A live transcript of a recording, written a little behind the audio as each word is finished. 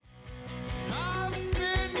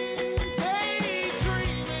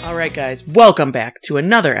All right, guys, welcome back to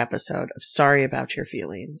another episode of Sorry About Your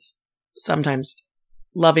Feelings. Sometimes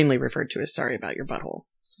lovingly referred to as Sorry About Your Butthole.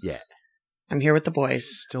 Yeah. I'm here with the boys.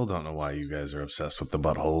 Still don't know why you guys are obsessed with the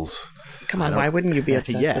buttholes. Come on, why wouldn't you be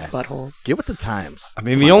obsessed with buttholes? Get with the times. I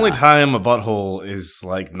mean, the only time a butthole is,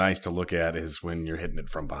 like, nice to look at is when you're hitting it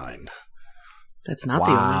from behind. That's not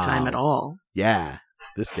the only time at all. Yeah,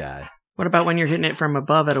 this guy. What about when you're hitting it from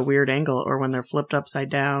above at a weird angle, or when they're flipped upside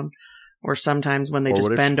down, or sometimes when they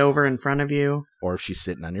just bend over in front of you? Or if she's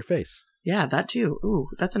sitting on your face. Yeah, that too. Ooh,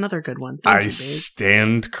 that's another good one. I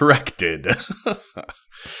stand corrected.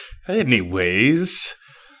 Anyways.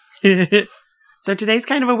 So today's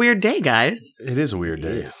kind of a weird day, guys. It is a weird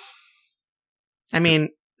day. I mean,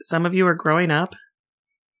 some of you are growing up,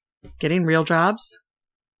 getting real jobs.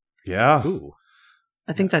 Yeah. Ooh.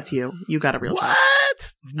 I think that's you. You got a real job.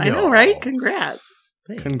 What? I know, right? Congrats.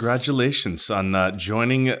 Thanks. Congratulations on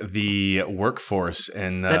joining the workforce.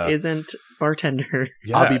 And that isn't bartender.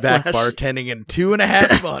 Yeah. I'll be back bartending in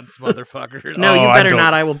 2.5 months, motherfuckers. No, you better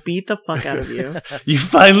not. I will beat the fuck out of you. You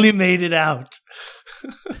finally made it out.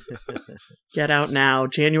 Get out now.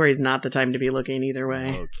 January is not the time to be looking either way.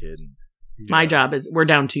 No kidding. My job is, we're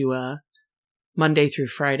down to Monday through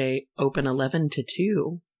Friday, open 11 to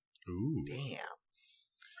 2. Ooh. Damn.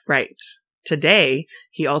 Right. Today,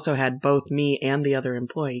 he also had both me and the other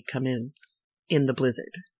employee come in the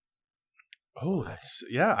blizzard. Oh, that's,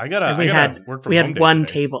 yeah, I gotta work from home. We had one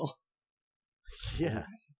table. Yeah.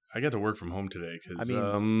 I got to work from home today because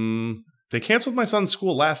they canceled my son's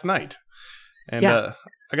school last night. And I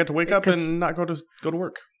got to wake up and not go to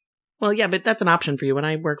work. Well, yeah, but that's an option for you. When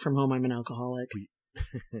I work from home, I'm an alcoholic.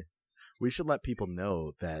 We should let people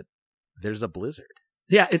know that there's a blizzard.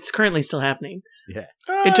 Yeah, it's currently still happening. Yeah.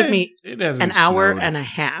 It took me an hour snowed. and a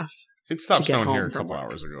half. It stopped to get snowing here home a from couple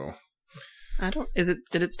work. hours ago.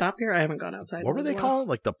 Did it stop here? I haven't gone outside. What were they called?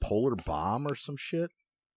 Like the polar bomb or some shit?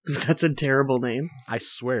 That's a terrible name. I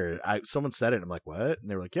swear. Someone said it and I'm like, what? And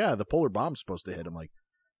they were like, yeah, the polar bomb's supposed to hit. I'm like,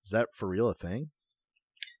 is that for real a thing?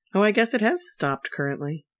 Oh, I guess it has stopped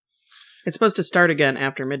currently. It's supposed to start again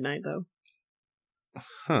after midnight, though.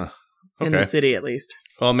 Huh. Okay. In the city, at least.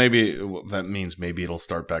 Well, that means maybe it'll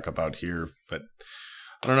start back up out here, but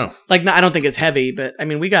I don't know. Like, no, I don't think it's heavy, but I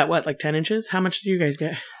mean, we got what, like 10 inches? How much did you guys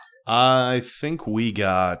get? I think we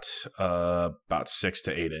got about 6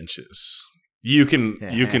 to 8 inches. You can throw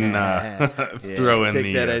in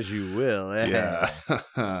take that as you will. Yeah.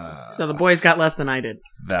 So the boys got less than I did.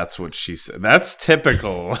 That's what she said. That's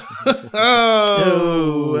typical.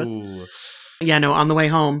 Oh. Yeah, no, on the way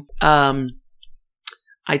home, I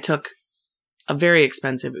took a very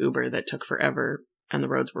expensive Uber that took forever, and the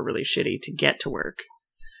roads were really shitty to get to work.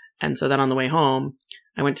 And so then on the way home,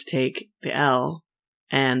 I went to take the L,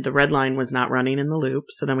 and the red line was not running in the loop,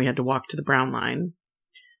 so then we had to walk to the brown line.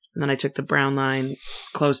 And then I took the brown line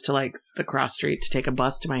close to, like, the cross street to take a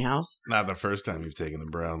bus to my house. Not the first time you've taken the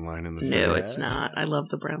brown line in the city. No, it's not. I love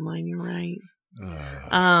the brown line, you're right.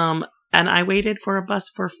 And I waited for a bus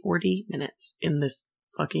for 40 minutes in this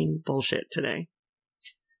fucking bullshit today.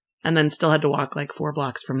 And then still had to walk like 4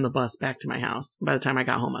 blocks from the bus back to my house. By the time I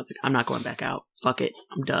got home, I was like, I'm not going back out. Fuck it.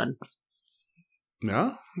 I'm done.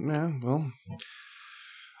 No? Yeah, well.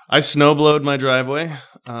 I snowblowed my driveway.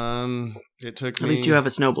 It took me... At least you have a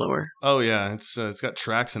snowblower. Oh, yeah. It's got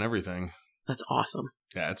tracks and everything. That's awesome.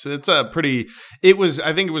 Yeah, it's a pretty... It was...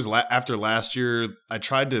 I think it was after last year, I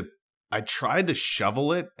tried to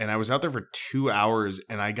shovel it, and I was out there for 2 hours,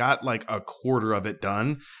 and I got like a quarter of it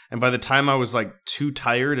done. And by the time I was like too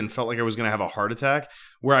tired and felt like I was going to have a heart attack,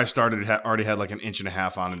 where I started already had like 1.5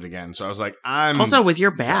 inches on it again. So I was like, Also, with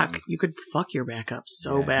your back, you could fuck your back up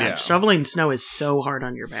so bad. Yeah. Shoveling snow is so hard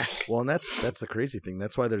on your back. Well, and that's the crazy thing.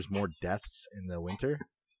 That's why there's more deaths in the winter,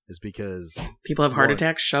 is because... People have heart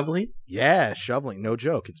attacks shoveling? Yeah, shoveling. No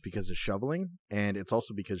joke. It's because of shoveling, and it's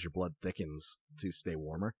also because your blood thickens to stay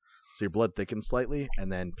warmer. So your blood thickens slightly,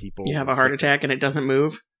 and then people... You have a heart attack and it doesn't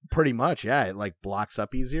move? Pretty much, yeah. It like blocks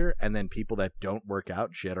up easier, and then people that don't work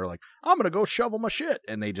out shit are like, I'm going to go shovel my shit,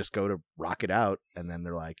 and they just go to rock it out, and then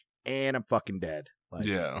they're like, and I'm fucking dead. Like,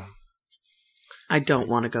 yeah. I don't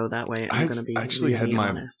want to go that way. I'm going to be actually really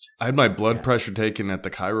honest. I had my blood pressure taken at the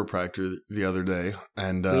chiropractor the other day,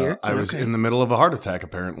 and I was Okay. in the middle of a heart attack,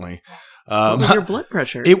 apparently. What was your blood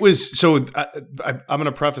pressure? It was so. I'm going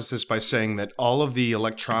to preface this by saying that all of the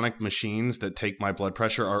electronic machines that take my blood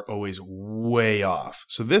pressure are always way off.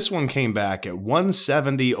 So this one came back at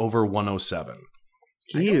 170/107.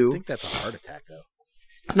 I don't think that's a heart attack, though.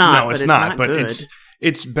 It's not. No, it's but not. But good.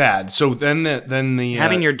 It's bad. So then the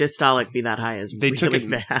Having your dystolic be that high is they really took it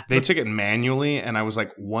bad. they took it manually, and I was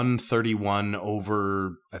like 131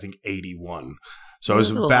 over I think 81. So I was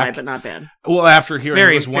a little back, high, but not bad. well, after hearing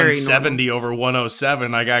Very, it was very 170 over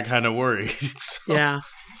 107, I got kind of worried. So, Yeah.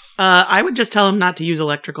 I would just tell him not to use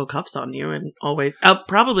electrical cuffs on you, and always.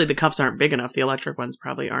 Probably the cuffs aren't big enough. The electric ones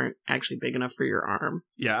probably aren't actually big enough for your arm.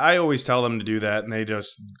 yeah, I always tell them to do that, and they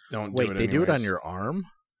just don't do it. Wait, they do it anyways. on your arm?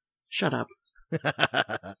 Shut up.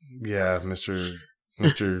 Yeah,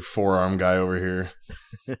 Mr. Forearm guy over here.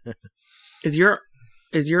 Is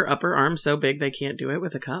your upper arm so big they can't do it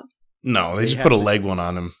with a cuff? No, they They just have put a the- leg one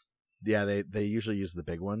on him. Yeah, they usually use the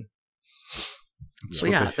big one. That's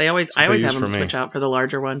Well, what yeah, they- I what always they have use them for me. switch out for the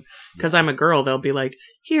larger one because I'm a girl. They'll be like,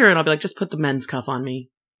 "Here," and I'll be like, "Just put the men's cuff on me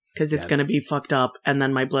because it's Yeah. gonna be fucked up, and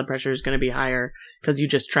then my blood pressure is gonna be higher because you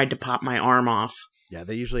just tried to pop my arm off." Yeah,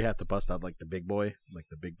 they usually have to bust out like the big boy, like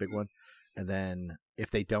the big one. And then if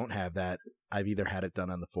they don't have that, I've either had it done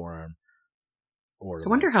on the forearm or I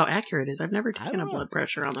wonder how accurate it is. I've never I taken a don't know. blood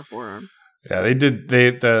pressure on the forearm. Yeah, they did.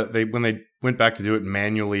 They when they went back to do it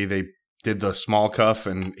manually, they did the small cuff,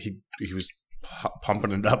 and he was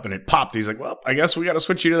pumping it up, and it popped. He's like, "Well, I guess we got to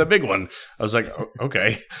switch you to the big one." I was like,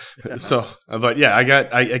 "Okay." So, but yeah,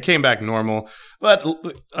 I came back normal, but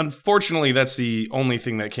unfortunately, that's the only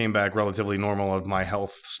thing that came back relatively normal of my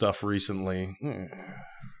health stuff recently.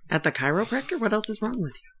 At the chiropractor, what else is wrong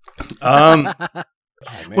with you? Oh,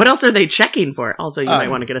 man. What else are they checking for? Also, you might Um,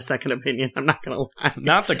 want to get a second opinion. I'm not going to lie.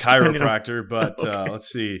 Not the Depending on- chiropractor, but Okay. let's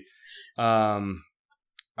see.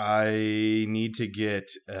 I need to get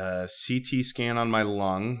a CT scan on my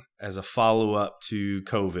lung as a follow-up to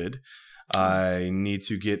COVID. I need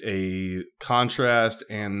to get a contrast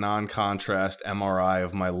and non-contrast MRI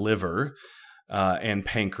of my liver and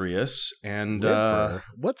pancreas, and liver.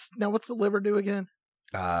 What's the liver do again?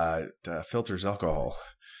 filters alcohol.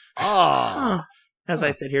 Oh, Huh. As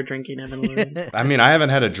I sit here drinking Evan Williams. I mean, I haven't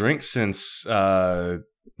had a drink since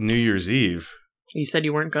New Year's Eve. You said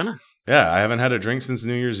you weren't gonna. Yeah, I haven't had a drink since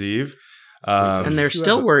New Year's Eve. And they're you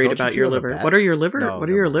still have a- worried don't you about two your have a liver. bat? What are your liver? No, what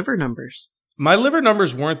are your no. liver numbers? My liver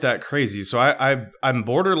numbers weren't that crazy, so I'm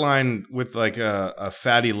borderline with like a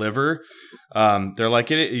fatty liver. They're like,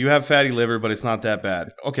 you have fatty liver, but it's not that bad.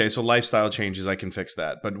 Okay, so lifestyle changes, I can fix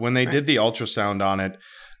that. But when they did the ultrasound on it,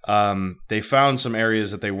 they found some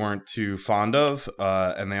areas that they weren't too fond of,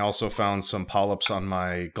 and they also found some polyps on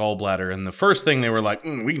my gallbladder. And the first thing they were like,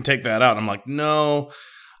 we can take that out. And I'm like, no,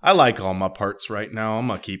 I like all my parts right now. I'm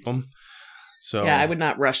gonna keep them. So Yeah, I would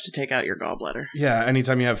not rush to take out your gallbladder. Yeah,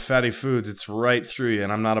 anytime you have fatty foods, it's right through you,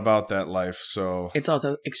 and I'm not about that life. So It's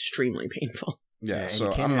also extremely painful. yeah, and so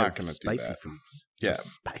you can't I'm not have going to do spicy that. foods. Yeah.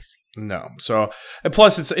 Spicy. No. So and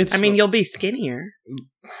plus, it's. I mean, you'll be skinnier.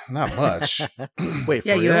 not much. Wait, for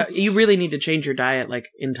Yeah, real? you really need to change your diet like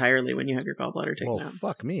entirely when you have your gallbladder taken Well, out.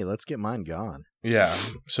 fuck me. Let's get mine gone. Yeah.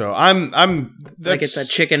 So I'm. That's, Like it's a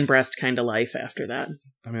chicken breast kind of life after that.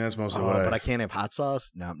 I mean, that's mostly Oh, what but I can't have hot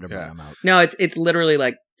sauce? No, never Yeah. mind. I'm out. No, it's literally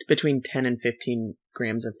like between 10 and 15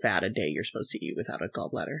 grams of fat a day you're supposed to eat without a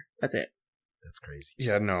gallbladder. That's it. That's crazy.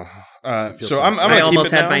 Yeah. No. I feel So sorry. I'm. I'm I gonna keep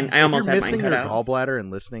almost it had down. mine. I almost if you're had mine missing cut your out. gallbladder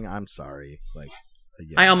and listening, I'm sorry. Like,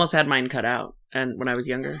 yeah. I almost had mine cut out, and when I was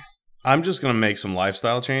younger. I'm just going to make some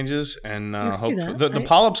lifestyle changes and can hope do that, the right?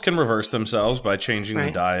 polyps can reverse themselves by changing the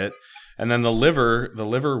Right. diet. And then the liver,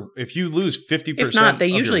 if you lose 50% If not,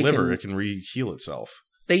 they of usually your liver, can- it can re-heal itself.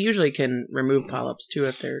 They usually can remove polyps too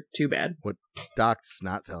if they're too bad. What Doc's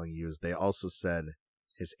not telling you is they also said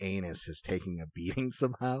his anus is taking a beating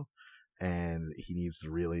somehow, and he needs to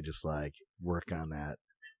really just like work on that.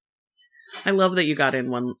 I love that you got in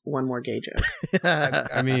one more gay joke.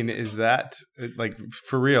 I mean, is that like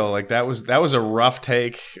for real? Like that was a rough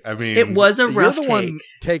take. I mean, It was a You're rough the take. one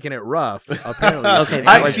taking it rough. Apparently, Okay, that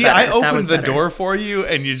I was see. better. I That opened was the better. door for you,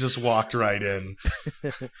 and you just walked right in.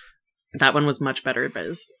 That one was much better,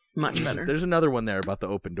 Biz. Much better. There's another one there about the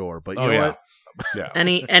open door, but you Oh know yeah, what?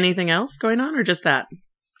 yeah. Anything else going on, or just that?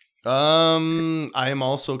 I am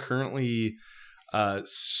also currently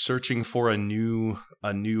searching for a new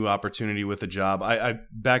opportunity with a job. I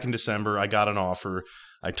back in December I got an offer.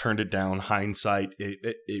 I turned it down. Hindsight,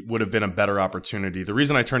 it would have been a better opportunity. The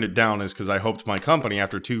reason I turned it down is because I hoped my company,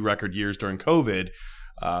 after 2 record years during COVID,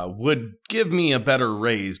 would give me a better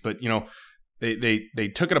raise. But they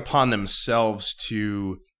took it upon themselves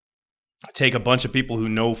to take a bunch of people who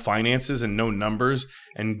know finances and know numbers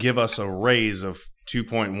and give us a raise of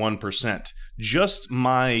 2.1%. Just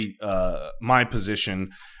my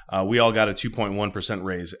position, we all got a 2.1%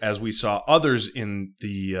 raise, as we saw others in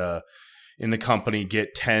the company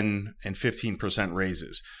get 10 and 15%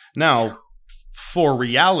 raises. Now, for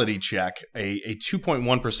reality check, a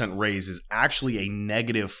 2.1% raise is actually a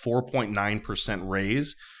negative 4.9%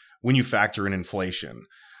 raise when you factor in inflation.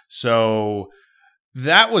 So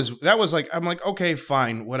that was like, I'm like, okay,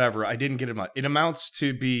 fine, whatever. I didn't get it much. It amounts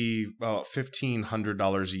to be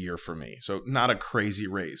 $1,500 a year for me. So not a crazy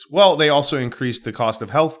raise. Well, they also increased the cost of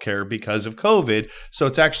healthcare because of COVID. So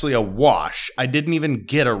it's actually a wash. I didn't even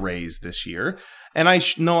get a raise this year. And I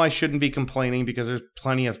know I shouldn't be complaining because there's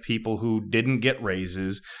plenty of people who didn't get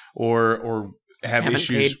raises or have Haven't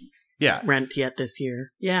issues. paid Yeah. rent yet this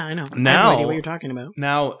year. Yeah, I know. I have Now- no idea what you're talking about.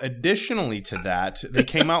 Now, additionally to that, they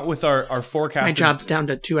came out with our forecast. My job's down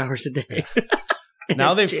to 2 hours a day.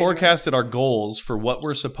 Now It's they've January. forecasted our goals for what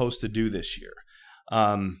we're supposed to do this year.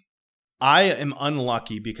 I am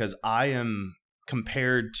unlucky because I am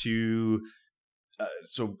compared to.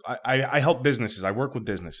 So I help businesses. I work with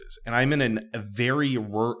businesses, and I'm in a very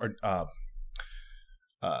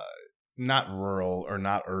not rural or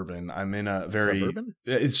not urban. I'm in a very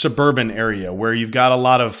suburban area where you've got a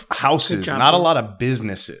lot of houses, job, not a Liz. lot of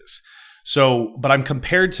businesses. So, but I'm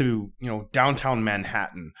compared to, downtown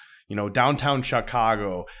Manhattan, downtown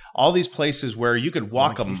Chicago, all these places where you could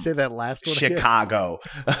walk Can them. you say that last one again? Chicago,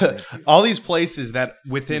 all these places that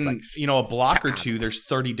within, He's a block or two, there's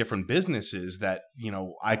 30 different businesses that,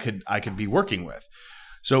 I could be working with.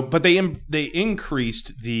 So, but they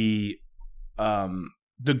increased the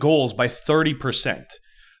goals by 30%.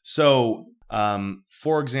 So,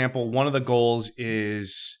 for example, one of the goals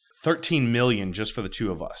is 13 million just for the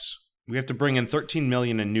two of us. We have to bring in 13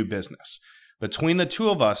 million in new business. Between the two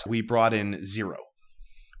of us, we brought in 0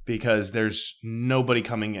 because there's nobody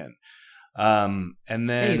coming in. And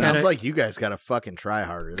then Hey, Sounds like you guys got to fucking try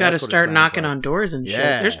harder. Got to That's what it start sounds knocking like. on doors and shit.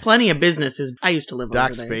 Yeah. There's plenty of businesses. I used to live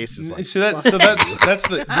Doc's over there. face is like, so that's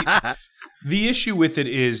the issue with it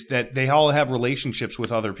is that they all have relationships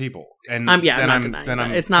with other people, and I'm then not denying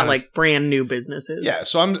that. It's not kinda like brand new businesses. yeah.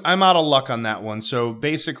 So I'm out of luck on that one. So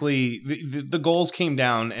basically, the goals came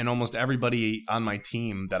down, and almost everybody on my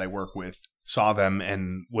team that I work with saw them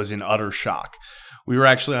and was in utter shock. We were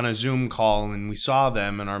actually on a Zoom call and we saw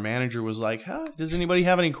them, and our manager was like, does anybody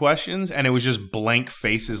have any questions? And it was just blank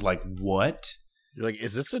faces like, what? you're like,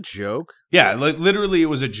 is this a joke? Yeah, like literally it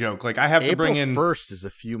was a joke. Like I have to bring in 1st is a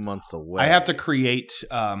few months away. I have to create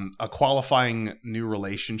a qualifying new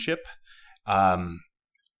relationship.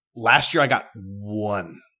 Last year I got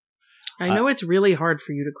 1. I know it's really hard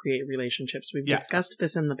for you to create relationships. We've Yeah. discussed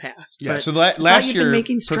this in the past. Yeah, but so I thought last you've year been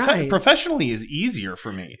making strides. professionally is easier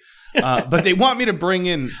for me. But they want me to bring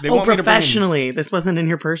in professionally. This wasn't in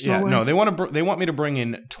your personal way? No, they want me to bring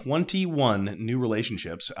in 21 new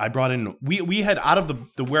relationships. I brought in we had out of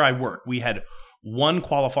the where I work, we had 1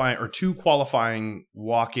 qualifying or 2 qualifying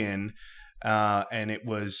walk-in, and it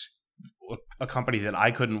was a company that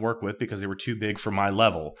I couldn't work with because they were too big for my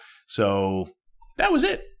level. So that was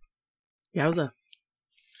it. Yowza.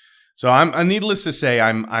 So I'm needless to say,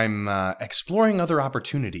 I'm exploring other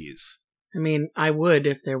opportunities. I mean, I would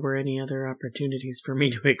if there were any other opportunities for me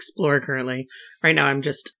to explore currently. Right now, I'm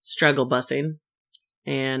just struggle bussing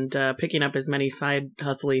and picking up as many side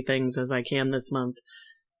hustly things as I can this month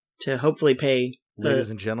to hopefully pay. Ladies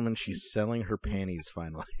and gentlemen, she's selling her panties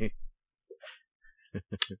finally.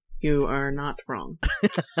 You are not wrong.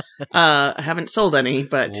 I haven't sold any,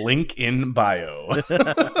 but Link in bio.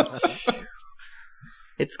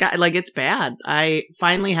 it's bad. I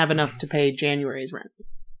finally have enough to pay January's rent.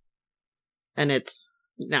 And it's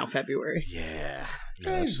now February. Yeah.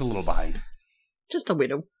 Just a little behind. Just a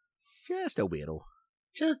widow. Just a widow.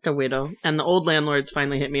 Just a widow. And the old landlords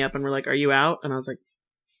finally hit me up and were like, "Are you out?" And I was like,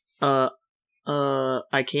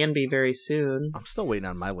 I can be very soon. I'm still waiting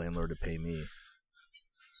on my landlord to pay me.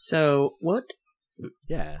 So, what?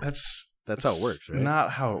 Yeah. That's how it works, right?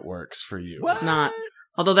 Not how it works for you. What? It's not.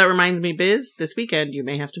 Although that reminds me, Biz, this weekend you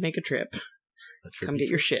may have to make a trip. Come get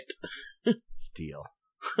your shit. deal.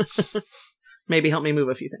 Maybe help me move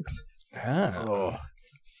a few things. Ah.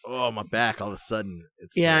 Oh, my back all of a sudden.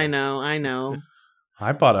 It's Yeah, I know.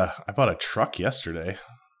 I bought a truck yesterday.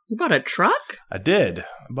 You bought a truck? I did. I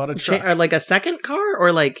bought a truck. Or like a second car,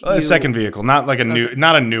 or like A second vehicle, not like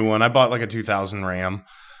not a new one. I bought like a 2000 Ram.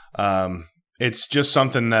 It's just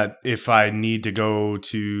something that if I need to go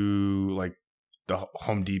to like the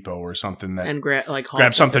Home Depot or something that and grab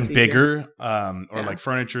something bigger, or like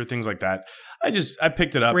furniture, things like that. I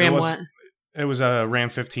picked it up. Ram what? what? It was a Ram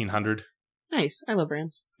 1500. Nice. I love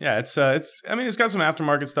Rams. Yeah, it's got some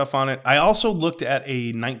aftermarket stuff on it. I also looked at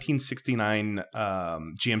a 1969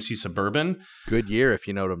 GMC Suburban. Good year, if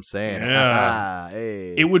you know what I'm saying. Yeah.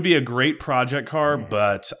 Hey. It would be a great project car,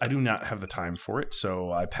 but I do not have the time for it,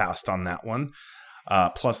 so I passed on that one.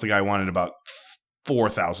 Plus, the guy wanted about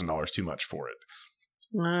 $4,000 too much for it.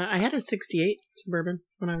 I had a 68 Suburban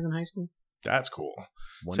when I was in high school. That's cool.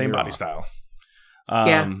 One Same year body off. style.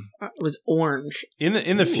 Yeah, it was orange. In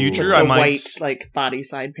the Ooh. future, The I might white like body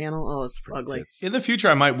side panel. Oh, it's ugly. Tits. in the future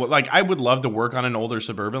I might like. I would love to work on an older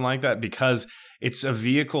Suburban like that because it's a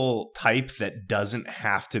vehicle type that doesn't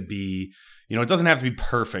have to be. It doesn't have to be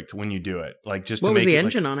perfect when you do it. Like just What to was make the it,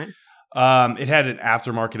 engine on it? It had an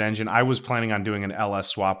aftermarket engine. I was planning on doing an LS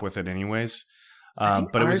swap with it anyways. I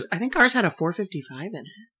think But I think ours had a 455 in it.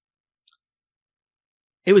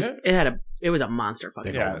 It was a monster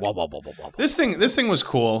fucking. They Yeah. go, wah, wah, wah, wah, wah. This thing was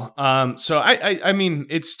cool. So I mean,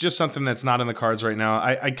 it's just something that's not in the cards right now.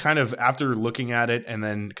 I kind of, after looking at it and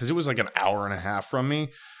then, because it was like an hour and a half from me,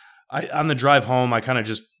 on the drive home, I kind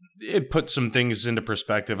of it put some things into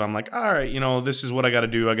perspective. I'm like, all right, this is what I got to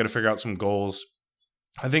do. I got to figure out some goals.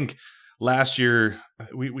 I think last year,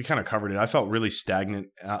 we kind of covered it. I felt really stagnant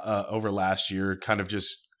over last year, kind of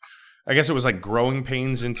just, I guess it was like growing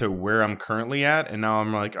pains into where I'm currently at. And now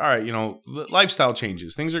I'm like, all right, lifestyle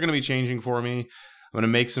changes. Things are going to be changing for me. I'm going to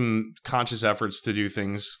make some conscious efforts to do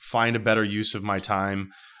things, find a better use of my time,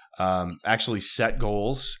 actually set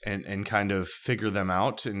goals and kind of figure them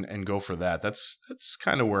out and go for that. That's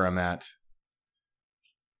kind of where I'm at.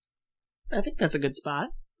 I think that's a good spot.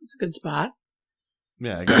 It's a good spot.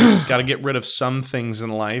 Yeah, I got to get rid of some things in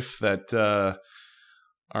life that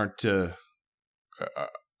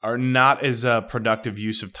are not as a productive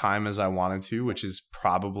use of time as I wanted to, which is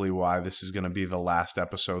probably why this is going to be the last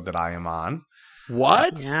episode that I am on.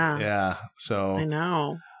 What? Yeah. Yeah, so I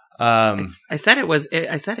know. um, I said it was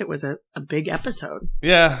a big episode.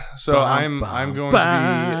 yeah, so Bum, I'm going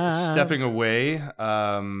bum. to be stepping away.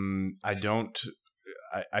 I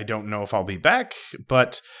don't know if I'll be back,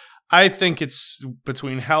 but I think it's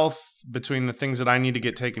between health, between the things that I need to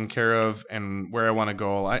get taken care of, and where I want to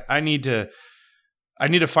go. I need to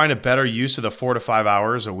find a better use of the 4 to 5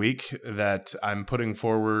 hours a week that I'm putting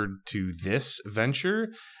forward to this venture,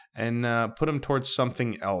 and put them towards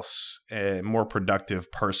something else more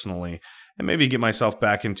productive personally, and maybe get myself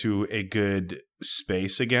back into a good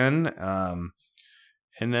space again, and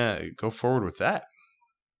go forward with that.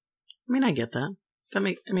 I mean, I get that.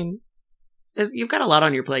 You've got a lot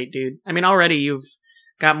on your plate, dude. I mean, already you've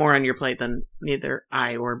got more on your plate than neither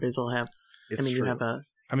I or Bizzle have. It's you true. have a.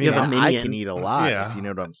 I mean, You have a I minion. can eat a lot, Yeah. if you know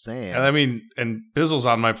what I'm saying. and I mean, and Bizzle's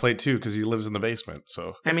on my plate too because he lives in the basement.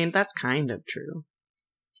 So I mean, that's kind of true.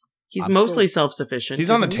 He's I'm mostly self-sufficient. he's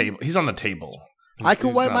on the isn't he? table. He's on the table. I can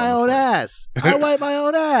He's wipe not my on own the plate. ass. I wipe my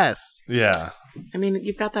own ass. Yeah. I mean,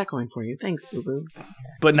 you've got that going for you. Thanks, Boo Boo.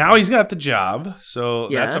 But now he's got the job, so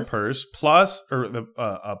that's Yes. a purse plus, or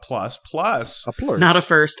a plus. A plurse. Not a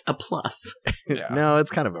first, a plus. Yeah. No,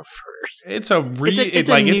 it's kind of a first. It's a It's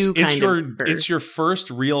a new kind of it's first. your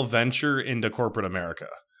first real venture into corporate America.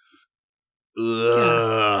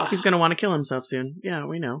 Ugh. He's going to want to kill himself soon. Yeah,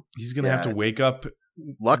 we know. He's gonna have to wake up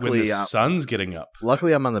when Luckily, the sun's getting up.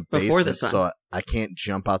 luckily, I'm on the basement, Before the sun. so I can't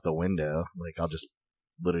jump out the window. Like, I'll just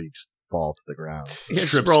literally just fall to the ground. Just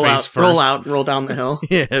Trips roll face out, first. roll out, roll down the hill.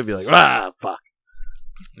 Yeah, I'd be like, ah, fuck.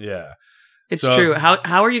 Yeah. It's So- true.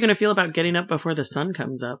 How are you going to feel about getting up before the sun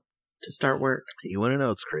comes up to start work? You want to know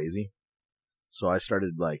what's crazy? So I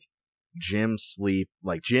started like gym,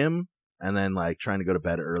 and then like trying to go to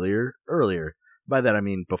bed earlier. By that I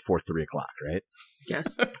mean before 3 o'clock, right?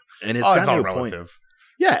 Yes. And it's Oh, gotten it's all to a point. relative.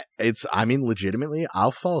 Yeah, legitimately,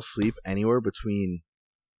 I'll fall asleep anywhere between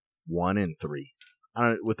 1 and 3,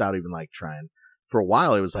 without even like trying. For a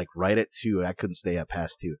while, it was like right at 2. I couldn't stay up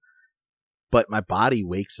past 2. But my body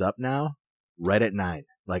wakes up now right at 9,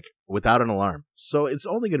 like without an alarm. So it's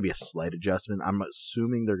only going to be a slight adjustment. I'm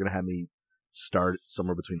assuming they're going to have me start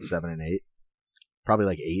somewhere between 7 and 8, probably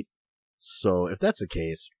like 8. So if that's the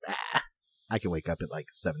case, I can wake up at like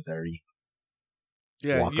 7:30.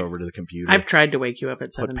 Yeah. Walk over to the computer. I've tried to wake you up at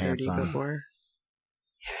Put pants 7:30 on. before.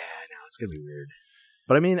 Yeah, I know, it's gonna be weird.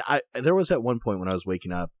 But I mean, there was at one point when I was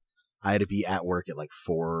waking up, I had to be at work at like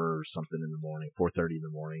 4 or something in the morning, 4:30 in the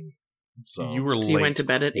morning. So You were So late you went to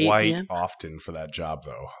bed at 8 quite p.m.? often for that job,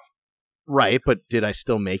 though. right, but did I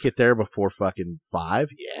still make it there before fucking 5?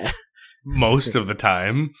 Yeah. Most of the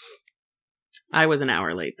time. I was an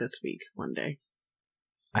hour late this week, one day.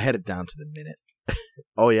 I had it down to the minute.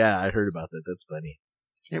 Oh yeah, I heard about that. That's funny.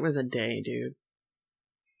 It was a day, dude.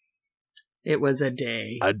 It was a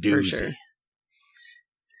day. A For doozy. sure.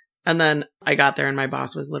 And then I got there and my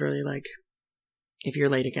boss was literally like, if you're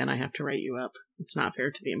late again, I have to write you up. It's not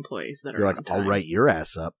fair to the employees that are You're on like, time. I'll write your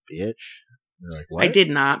ass up, bitch. You're like, what? I did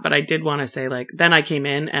not, but I did want to say, like, then I came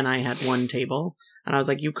in and I had one table. And I was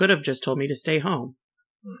like, you could have just told me to stay home.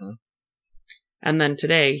 Mhm. And then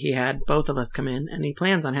today he had both of us come in, and he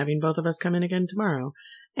plans on having both of us come in again tomorrow.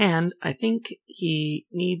 And I think he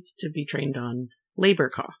needs to be trained on labor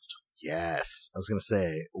cost. Yes. I was going to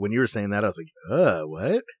say, when you were saying that, I was like,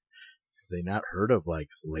 what? Have they not heard of, like,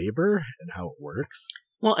 labor and how it works?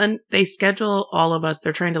 Well, and they schedule all of us.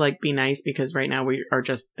 They're trying to, like, be nice because right now we are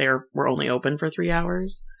just there. We're only open for 3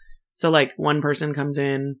 hours. So, like, one person comes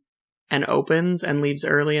in and opens and leaves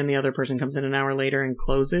early, and the other person comes in an hour later and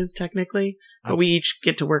closes, technically. But we each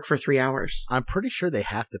get to work for 3 hours. I'm pretty sure they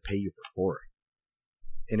have to pay you for 4.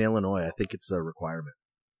 In Illinois, I think it's a requirement.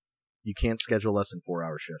 You can't schedule less than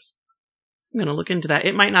 4-hour shifts. I'm going to look into that.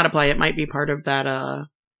 It might not apply. It might be part of that.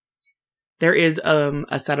 There is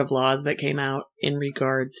a set of laws that came out in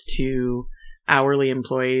regards to hourly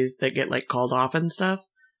employees that get like called off and stuff.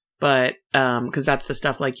 But because that's the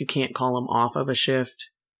stuff like you can't call them off of a shift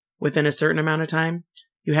within a certain amount of time.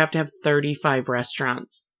 You have to have 35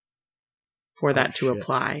 restaurants for that to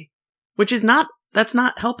apply, which is that's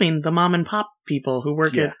not helping the mom and pop people who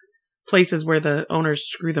work at places where the owners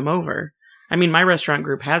screw them over. I mean, my restaurant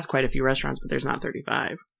group has quite a few restaurants, but there's not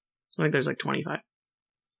 35. I think there's like 25.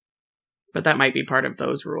 But that might be part of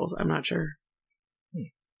those rules. I'm not sure.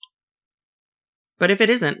 But if it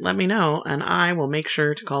isn't, let me know, and I will make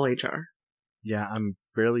sure to call HR. Yeah, I'm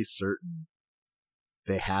fairly certain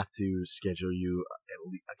they have to schedule you,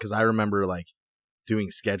 because I remember like doing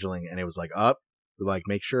scheduling, and it was like,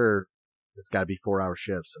 make sure it's got to be 4-hour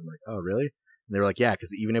shifts. I'm like, oh, really? And they were like, yeah,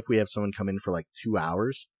 because even if we have someone come in for like 2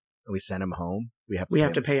 hours and we send them home, we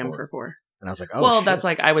have to pay them for 4. And I was like, oh, well, shit. That's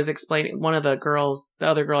like I was explaining. One of the girls, the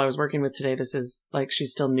other girl I was working with today, this is like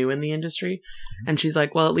she's still new in the industry. And she's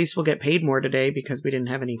like, well, at least we'll get paid more today because we didn't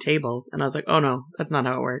have any tables. And I was like, oh, no, that's not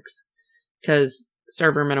how it works. Because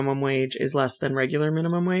server minimum wage is less than regular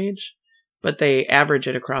minimum wage, but they average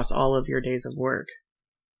it across all of your days of work.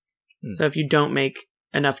 So if you don't make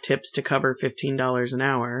enough tips to cover $15 an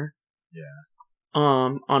hour,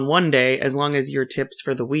 on one day, as long as your tips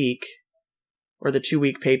for the week or the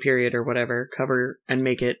 2-week pay period or whatever cover and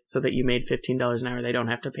make it so that you made $15 an hour, they don't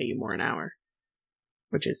have to pay you more an hour,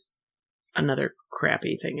 which is another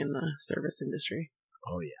crappy thing in the service industry.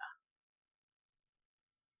 Oh, yeah.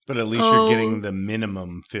 But at least you're getting the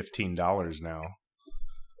minimum $15 now.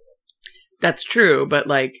 That's true, but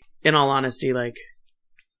like, in all honesty, like,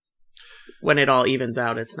 when it all evens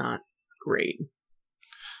out, it's not great.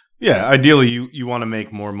 Yeah, ideally, you want to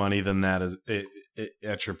make more money than that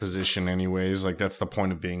at your position anyways. Like, that's the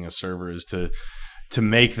point of being a server, is to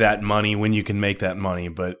make that money when you can make that money.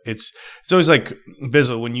 But it's always like,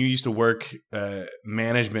 Bizzle, when you used to work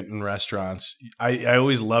management in restaurants, I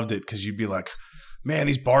always loved it because you'd be like, man,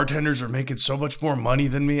 these bartenders are making so much more money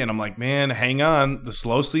than me. And I'm like, man, hang on. The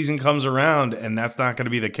slow season comes around, and that's not going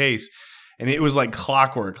to be the case. And it was like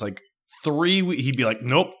clockwork. Like he'd be like,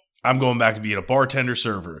 nope, I'm going back to being a bartender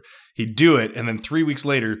server. He'd do it. And then 3 weeks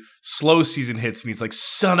later, slow season hits, and he's like,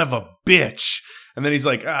 son of a bitch. And then he's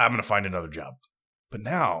like, I'm going to find another job. But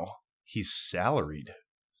now he's salaried.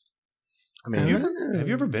 I mean, have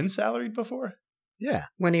you ever been salaried before? Yeah.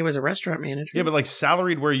 When he was a restaurant manager. Yeah, but like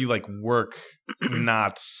salaried where you like work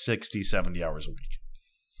not 60, 70 hours a week.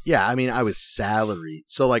 Yeah, I mean, I was salaried.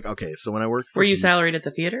 So like, okay, so when I worked for... Were you salaried at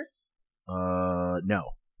the theater? No.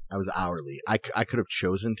 I was hourly. I could have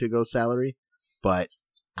chosen to go salary, but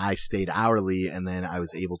I stayed hourly, and then I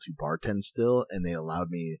was able to bartend still, and they allowed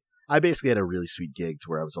me... I basically had a really sweet gig to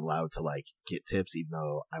where I was allowed to like get tips, even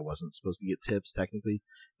though I wasn't supposed to get tips technically.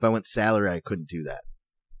 If I went salary, I couldn't do that.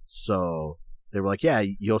 So they were like, yeah,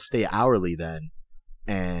 you'll stay hourly then,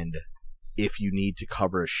 and if you need to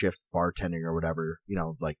cover a shift bartending or whatever, you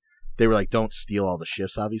know, like, they were like, don't steal all the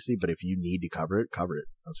shifts, obviously, but if you need to cover it, cover it.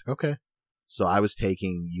 I was like, okay. So I was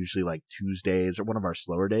taking usually like Tuesdays or one of our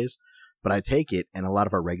slower days, but I'd take it, and a lot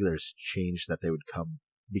of our regulars changed that they would come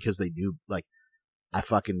because they knew, like, I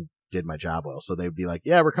fucking did my job well. So they'd be like,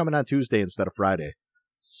 yeah, we're coming on Tuesday instead of Friday.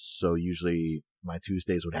 So usually my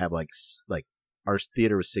Tuesdays would have like our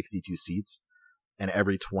theater was 62 seats, and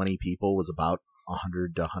every 20 people was about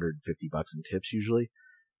 100 to 150 bucks in tips usually.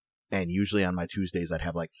 And usually on my Tuesdays, I'd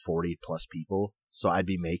have like 40 plus people. So I'd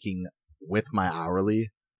be making with my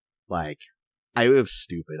hourly, like, it was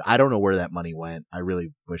stupid. I don't know where that money went. I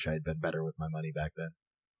really wish I had been better with my money back then.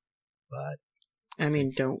 But I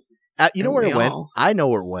mean, you know where it went? I know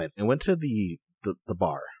where it went. It went to the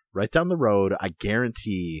bar right down the road. I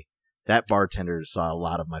guarantee that bartender saw a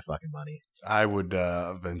lot of my fucking money. I would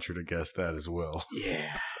venture to guess that as well.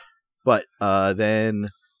 Yeah. But then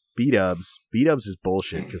B-Dubs is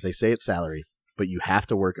bullshit because they say it's salary, but you have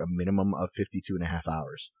to work a minimum of 52.5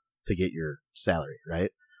 hours to get your salary,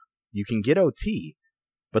 right? You can get OT,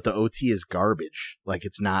 but the OT is garbage. Like,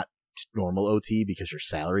 it's not normal OT because you're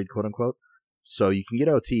salaried, quote unquote. So you can get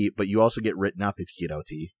OT, but you also get written up if you get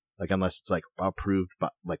OT. Like, unless it's like approved by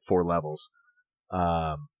like 4 levels.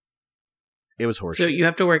 It was horseshit. So you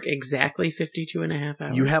have to work exactly 52 and a half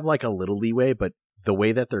hours. You have like a little leeway, but the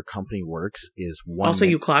way that their company works is one. Also,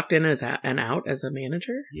 you clocked in and out as a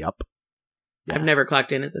manager? Yep. Yeah. I've never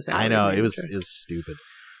clocked in as a salary I know, manager. it was stupid.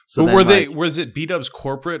 So but then, was it B-Dubs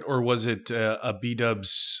corporate or was it a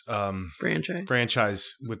B-Dubs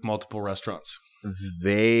franchise with multiple restaurants?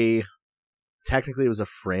 Technically it was a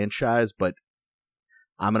franchise, but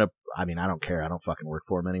I don't care. I don't fucking work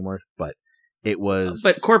for them anymore, but it was.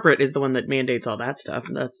 But corporate is the one that mandates all that stuff.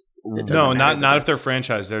 No, not if they're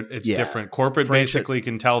franchise. It's different. Corporate basically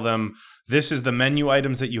can tell them, this is the menu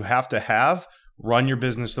items that you have to have. Run your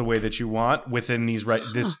business the way that you want within these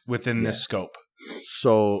this scope.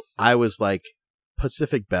 So I was like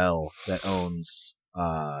Pacific Bell that owns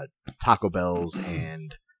Taco Bell's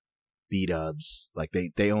and B-Dubs. Like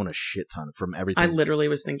they own a shit ton from everything. I literally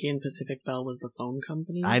was thinking Pacific Bell was the phone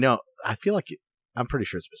company. I know. I feel like I'm pretty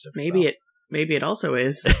sure it's Pacific Bell. Maybe it also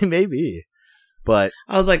is. Maybe. But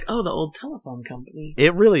I was like, oh, the old telephone company.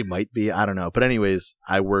 It really might be. I don't know. But anyways,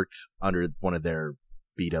 I worked under one of their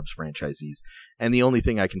B-Dubs franchisees. And the only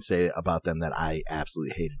thing I can say about them that I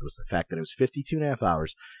absolutely hated was the fact that it was 52 and a half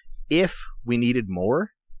hours. If we needed more,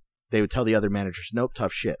 they would tell the other managers, nope,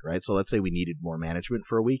 tough shit, right? So let's say we needed more management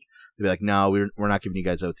for a week. They'd be like, no, we're not giving you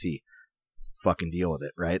guys OT. Fucking deal with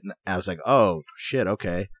it, right? And I was like, oh, shit,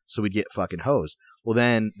 okay. So we'd get fucking hosed. Well,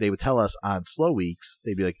 then they would tell us on slow weeks,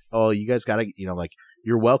 they'd be like, oh, you guys got to, like,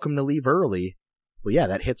 you're welcome to leave early. Well, yeah,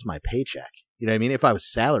 that hits my paycheck. You know what I mean? If I was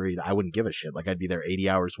salaried, I wouldn't give a shit. Like, I'd be there 80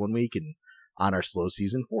 hours one week and on our slow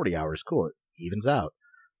season, 40 hours. Cool. It evens out.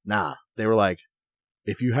 Nah, they were like,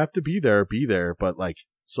 if you have to be there, be there. But, like,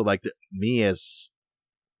 so, like,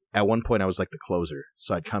 at one point, I was like the closer.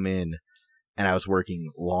 So I'd come in and I was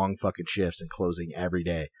working long fucking shifts and closing every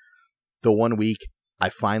day. The one week, I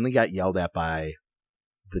finally got yelled at by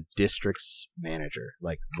the district's manager,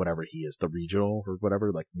 like whatever he is, the regional or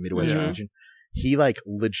whatever, like Midwest region. He like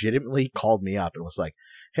legitimately called me up and was like,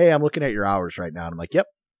 hey, I'm looking at your hours right now. And I'm like, yep.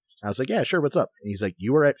 I was like, yeah, sure. What's up? And he's like,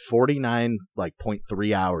 you are at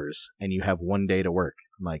 49.3 hours and you have 1 day to work.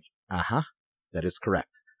 I'm like, that is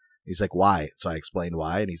correct. He's like, why? So I explained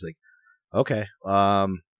why. And he's like, okay.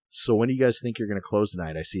 So when do you guys think you're going to close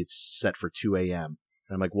tonight? I see it's set for 2 a.m.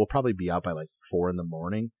 And I'm like, we'll probably be out by like 4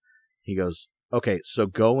 a.m. He goes, okay, so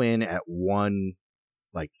go in at 1:15.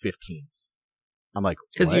 I'm like,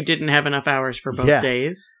 because you didn't have enough hours for both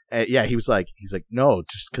days. Yeah, he's like, no,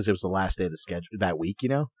 just because it was the last day of the schedule that week,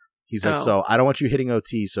 He's like, so I don't want you hitting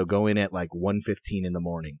OT, so go in at like 1:15 in the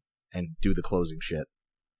morning and do the closing shit.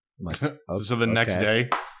 I'm like, okay, so the next day.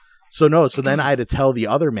 So then I had to tell the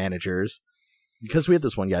other managers, because we had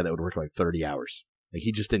this one guy that would work like 30 hours. Like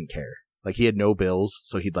he just didn't care. Like he had no bills,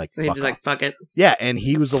 so he'd like fuck it. Yeah, and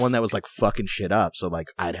he was the one that was like fucking shit up, so like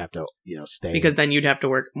I'd have to, stay. Because then you'd have to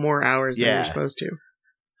work more hours than you're supposed to.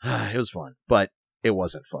 It was fun, but it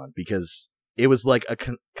wasn't fun because it was like a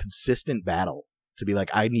consistent battle to be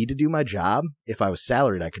like, I need to do my job. If I was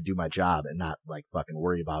salaried, I could do my job and not like fucking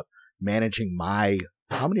worry about managing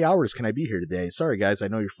how many hours can I be here today? Sorry guys, I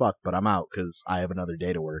know you're fucked, but I'm out because I have another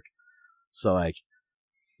day to work. So like,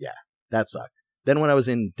 yeah, that sucked. Then when I was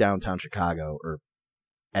in downtown Chicago, or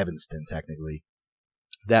Evanston technically,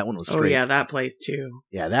 that one was straight. Oh yeah, that place too.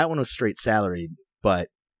 Yeah, that one was straight salaried, but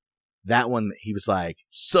that one, he was like,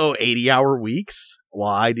 so 80-hour weeks?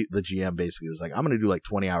 Well, the GM basically was like, I'm going to do like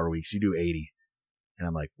 20-hour weeks. You do 80. And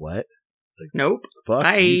I'm like, what? Like, nope. Fuck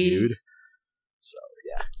Bye. you, dude. So,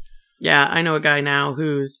 yeah. Yeah, I know a guy now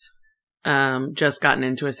who's just gotten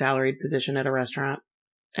into a salaried position at a restaurant,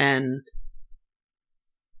 and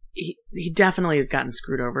he definitely has gotten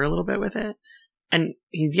screwed over a little bit with it. And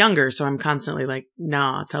he's younger, so I'm constantly like,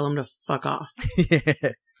 nah, tell him to fuck off.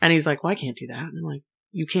 And he's like, well, I can't do that. And I'm like,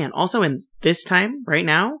 you can. Also, in this time, right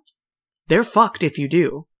now, they're fucked if you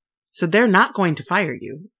do. So they're not going to fire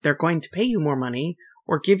you. They're going to pay you more money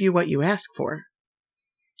or give you what you ask for.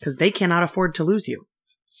 Because they cannot afford to lose you.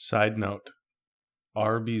 Side note,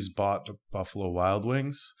 Arby's bought the Buffalo Wild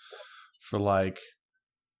Wings for like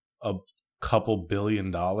a couple $1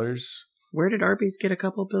 billion. Where did Arby's get a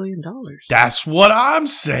couple $1 billion? That's what I'm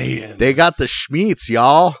saying. They got the schmeats,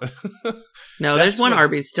 y'all. No, there's one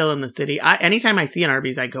Arby's still in the city. Anytime I see an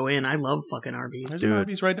Arby's, I go in. I love fucking Arby's. There's an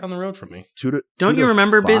Arby's right down the road from me. Don't you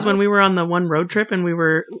remember, Biz, when we were on the one road trip and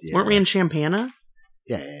weren't we in Champaign?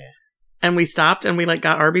 Yeah. And we stopped and we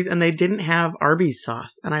got Arby's and they didn't have Arby's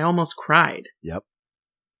sauce. And I almost cried. Yep.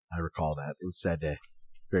 I recall that. It was a sad day.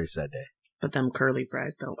 Very sad day. But them curly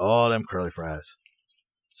fries, though. Oh, them curly fries.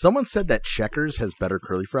 Someone said that Checkers has better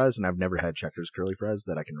curly fries, and I've never had Checkers curly fries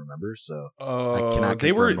that I can remember. So I cannot.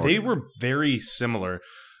 They were very similar.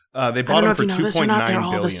 They bought them for $2.9 billion. They're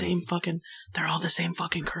all the same fucking. They're all the same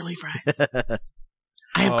fucking curly fries.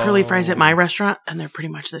 I have curly fries at my restaurant, and they're pretty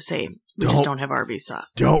much the same. We just don't have Arby's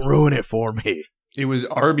sauce. Don't ruin it for me. It was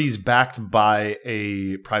Arby's backed by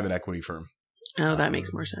a private equity firm. Oh, that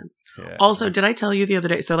makes more sense. Yeah. Also, did I tell you the other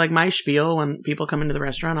day? So, like, my spiel when people come into the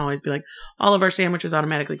restaurant, I'll always be like, all of our sandwiches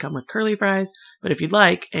automatically come with curly fries. But if you'd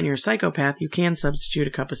like, and you're a psychopath, you can substitute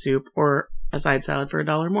a cup of soup or a side salad for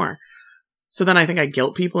 $1 more. So then I think I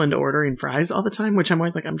guilt people into ordering fries all the time, which I'm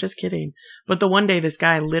always like, I'm just kidding. But the one day, this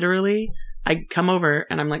guy literally, I come over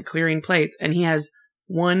and I'm like clearing plates, and he has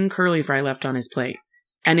one curly fry left on his plate.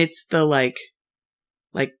 And it's the like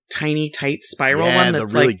tiny, tight spiral one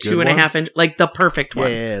that's really like 2.5 inch, like the perfect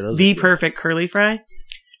one. Yeah, the perfect curly fry.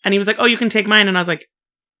 And he was like, oh, you can take mine. And I was like,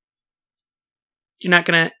 you're not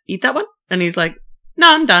going to eat that one? And he's like,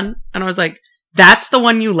 no, I'm done. And I was like, that's the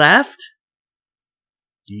one you left?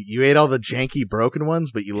 You ate all the janky broken ones,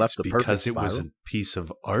 but you left the perfect because it spiral? was a piece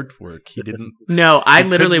of artwork. He didn't. No, I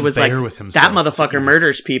literally was like, that motherfucker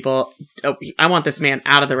murders people. Oh, I want this man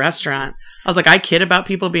out of the restaurant. I was like, I kid about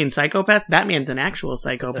people being psychopaths. That man's an actual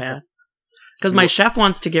psychopath. Because my chef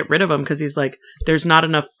wants to get rid of him because he's like, there's not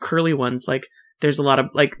enough curly ones. Like, there's a lot of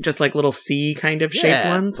like just like little C kind of shaped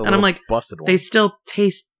ones. And I'm like, they still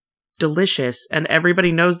taste delicious, and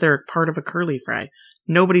everybody knows they're part of a curly fry.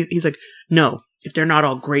 He's like, no, if they're not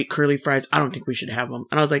all great curly fries, I don't think we should have them.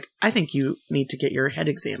 And I was like, I think you need to get your head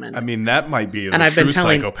examined. I mean, that might be the true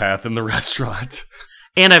psychopath in the restaurant.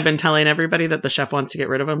 And I've been telling everybody that the chef wants to get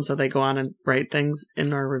rid of them, so they go on and write things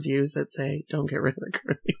in our reviews that say, don't get rid of the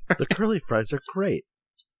curly fries. The curly fries are great.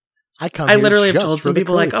 I literally have told some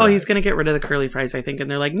people like, oh, he's going to get rid of the curly fries, I think. And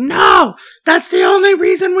they're like, no, that's the only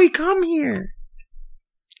reason we come here.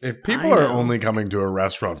 If people are only coming to a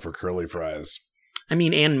restaurant for curly fries. I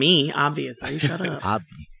mean, and me, obviously. Shut up.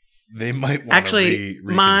 They might want Actually, to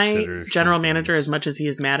my general manager, as much as he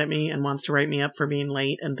is mad at me and wants to write me up for being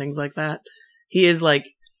late and things like that, he is like,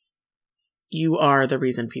 you are the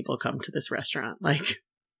reason people come to this restaurant. Like,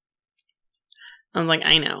 I was like,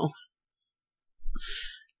 I know.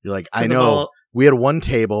 You're like, I know. We had one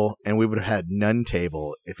table, and we would have had none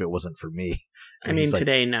table if it wasn't for me. And I mean,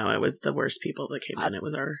 today, no, it was the worst people that came in. It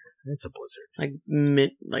was it's a blizzard.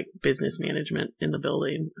 Like business management in the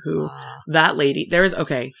building. That lady,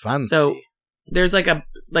 Fancy. So there's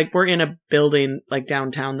we're in a building like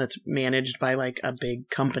downtown that's managed by like a big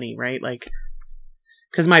company, right? Like,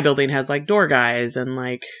 because my building has like door guys, and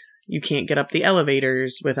like you can't get up the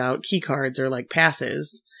elevators without key cards or like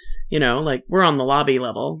passes. You know, like we're on the lobby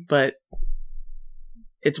level, but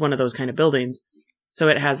it's one of those kind of buildings. So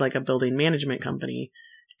it has like a building management company,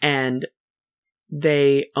 and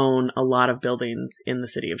they own a lot of buildings in the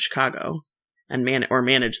city of Chicago and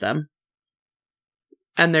manage them.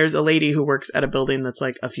 And there's a lady who works at a building that's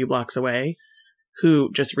like a few blocks away who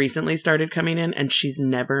just recently started coming in, and she's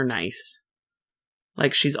never nice.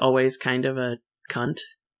 Like, she's always kind of a cunt.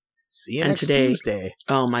 See you next Tuesday.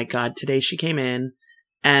 Oh my God. Today she came in,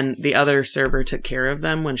 and the other server took care of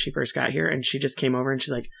them when she first got here, and she just came over and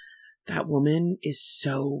she's like, that woman is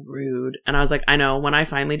so rude. And I was like, I know, when I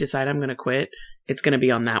finally decide I'm going to quit, it's going to be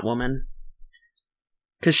on that woman.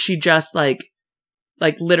 Because she just like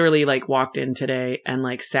literally like walked in today and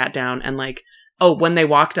like sat down and like, oh, when they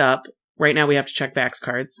walked up, right now we have to check Vax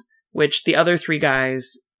cards, which the other 3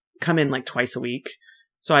 guys come in like twice a week.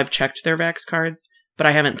 So I've checked their Vax cards, but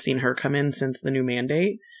I haven't seen her come in since the new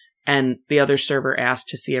mandate. And the other server asked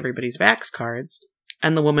to see everybody's Vax cards.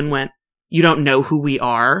 And the woman went, you don't know who we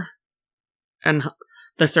are? And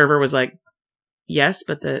the server was like, yes,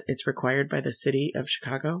 but it's required by the city of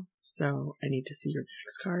Chicago. So I need to see your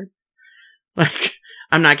Vax card. Like,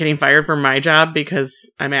 I'm not getting fired from my job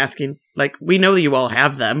because I'm asking, like, we know you all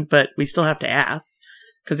have them, but we still have to ask.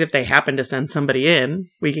 Because if they happen to send somebody in,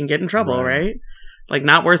 we can get in trouble, right? Like,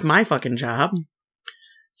 not worth my fucking job.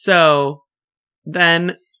 So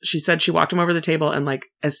then she said she walked him over the table, and like,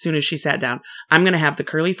 as soon as she sat down, I'm going to have the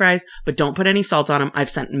curly fries, but don't put any salt on them. I've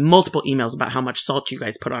sent multiple emails about how much salt you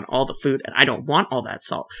guys put on all the food, and I don't want all that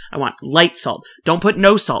salt. I want light salt. Don't put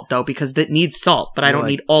no salt, though, because it needs salt, but I don't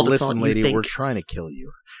need all the salt you lady, think. We're trying to kill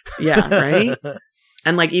you. Yeah, right?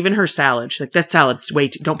 And like, even her salad, she's like, that salad's way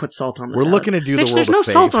too, don't put salt on the salad. We're looking to do the world there's no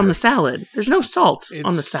salt on the salad. There's no salt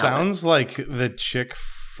on the salad. It sounds like the chick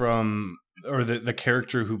from, or the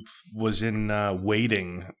character who was in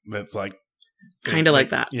Waiting, that's like, kind of like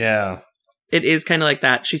that. Yeah. It is kind of like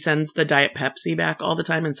that. She sends the Diet Pepsi back all the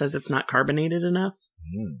time and says it's not carbonated enough.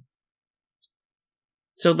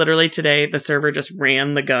 So literally today, the server just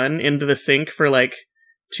ran the gun into the sink for like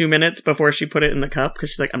 2 minutes before she put it in the cup because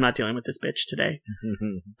she's like, I'm not dealing with this bitch today.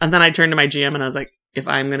 And then I turned to my GM and I was like, if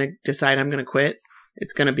I'm going to decide I'm going to quit,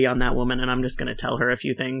 it's going to be on that woman. And I'm just going to tell her a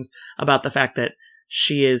few things about the fact that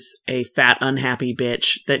she is a fat, unhappy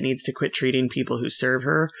bitch that needs to quit treating people who serve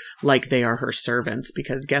her like they are her servants.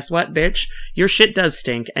 Because guess what, bitch? Your shit does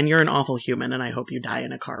stink and you're an awful human and I hope you die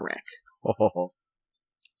in a car wreck.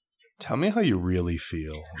 Tell me how you really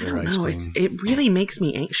feel. I don't know. It really makes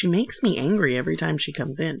me she makes me angry every time she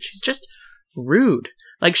comes in. She's just rude.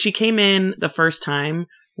 Like she came in the first time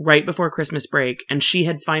right before Christmas break and she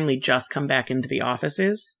had finally just come back into the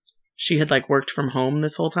offices. She had like worked from home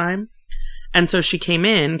this whole time. And so she came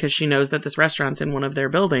in because she knows that this restaurant's in one of their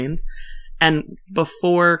buildings. And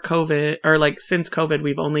before COVID, or like since COVID,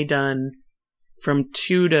 we've only done from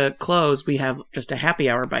 2 to close, we have just a happy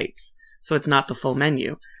hour bites. So it's not the full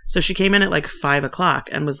menu. So she came in at like 5 o'clock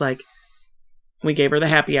and was like, we gave her the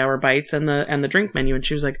happy hour bites and the drink menu. And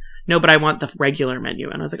she was like, no, but I want the regular menu.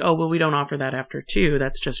 And I was like, oh, well, we don't offer that after 2.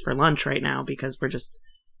 That's just for lunch right now because we're just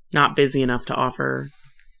not busy enough to offer,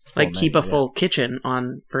 like keep a full kitchen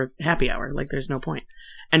on for happy hour. Like there's no point.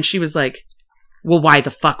 And she was like, well, why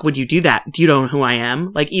the fuck would you do that? Do you know who I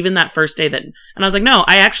am? Like even that first day and I was like, no,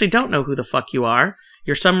 I actually don't know who the fuck you are.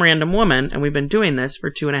 You're some random woman and we've been doing this for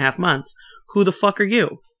 2.5 months. Who the fuck are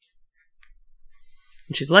you?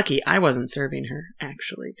 And she's lucky I wasn't serving her,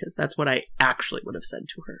 actually, because that's what I actually would have said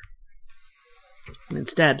to her. And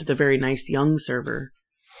instead, the very nice young server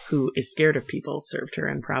who is scared of people served her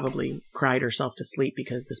and probably cried herself to sleep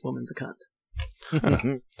because this woman's a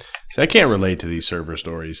cunt. See, I can't relate to these server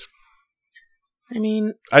stories. I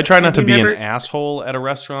mean, I try not to be an asshole at a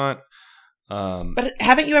restaurant. But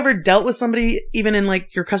haven't you ever dealt with somebody, even in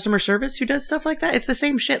like your customer service, who does stuff like that? It's the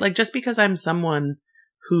same shit. Like just because I'm someone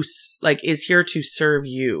who's like is here to serve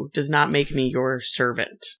you does not make me your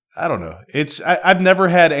servant. I don't know. I've never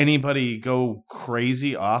had anybody go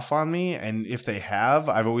crazy off on me, and if they have,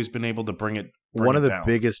 I've always been able to bring it. One of the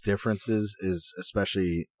biggest differences is,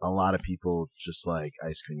 especially a lot of people, just like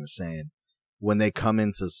Ice Cream was saying, when they come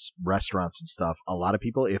into restaurants and stuff, a lot of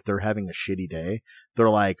people, if they're having a shitty day, they're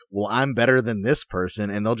like, well, I'm better than this person.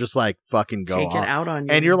 And they'll just like fucking go take it out on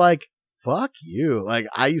you. And you're like, fuck you. Like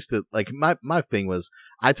I used to like my thing was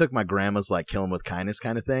I took my grandma's like kill 'em with kindness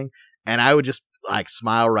kind of thing. And I would just like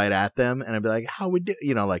smile right at them. And I'd be like, how we do,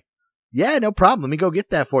 like, yeah, no problem. Let me go get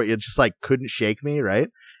that for you. It just like couldn't shake me. Right.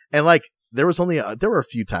 And like, there were a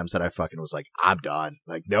few times that I fucking was like, I'm done.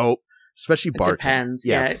 Like, nope. Especially bartending. It depends.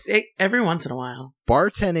 Yeah. Every once in a while.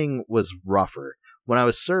 Bartending was rougher. When I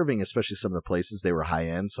was serving, especially some of the places, they were high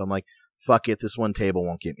end. So I'm like, fuck it. This one table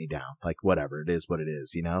won't get me down. Like, whatever. It is what it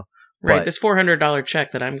is, Right. But, this $400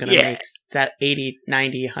 check that I'm going to make set $80,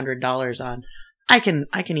 $90, $100 on. I can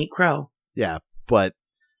eat crow. Yeah. But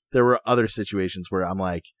there were other situations where I'm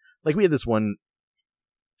like we had this one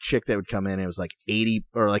chick that would come in and it was like 80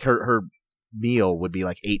 or like her meal would be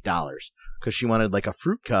like $8 because she wanted like a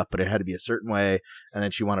fruit cup, but it had to be a certain way. And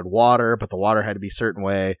then she wanted water, but the water had to be a certain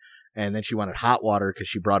way. And then she wanted hot water because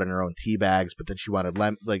she brought in her own tea bags, but then she wanted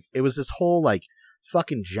like it was this whole like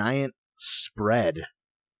fucking giant spread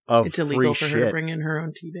of it's illegal free for her to bring in her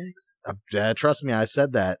own tea bags. Trust me, I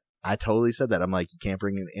said that. I totally said that. I'm like, you can't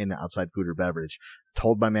bring in outside food or beverage.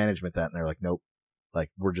 Told my management that, and they're like, nope. Like,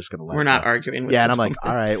 we're just gonna let. We're not arguing with. Yeah, and I'm like,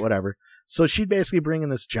 all right, whatever. So she'd basically bring in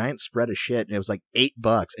this giant spread of shit, and it was like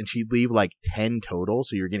 $8, and she'd leave like 10 total.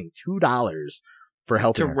 So you're getting $2 for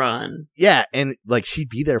helping her run. Yeah, and like she'd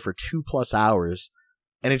be there for 2+ hours,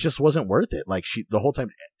 and it just wasn't worth it. Like the whole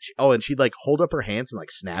time. And she'd like hold up her hands and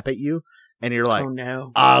like snap at you, and you're like, oh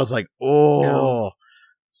no. I was like, oh. No.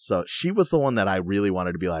 So she was the one that I really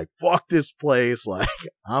wanted to be like, fuck this place. Like,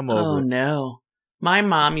 I'm over. Oh, no. My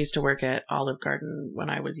mom used to work at Olive Garden when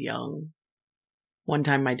I was young. One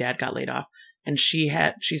time my dad got laid off and she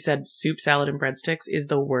said soup, salad, and breadsticks is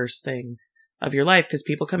the worst thing of your life because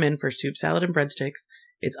people come in for soup, salad, and breadsticks.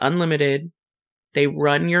 It's unlimited. They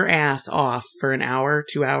run your ass off for an hour,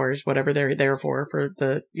 2 hours, whatever they're there for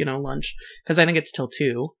the, lunch. Because I think it's till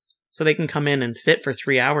 2. So they can come in and sit for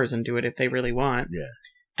 3 hours and do it if they really want. Yeah.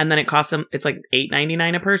 And then it costs them, it's like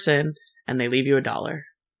 $8.99 a person, and they leave you $1.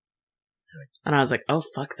 And I was like, oh,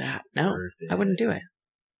 fuck that. No, I wouldn't do it.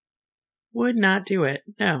 Would not do it.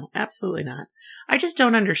 No, absolutely not. I just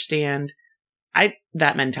don't understand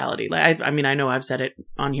that mentality. Like, I mean, I know I've said it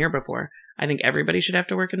on here before. I think everybody should have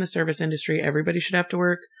to work in the service industry. Everybody should have to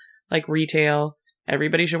work like retail.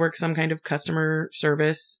 Everybody should work some kind of customer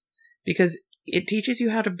service because it teaches you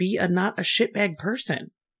how to be not a shitbag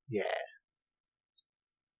person. Yeah.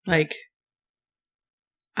 Like,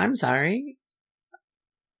 I'm sorry.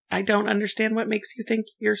 I don't understand what makes you think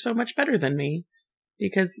you're so much better than me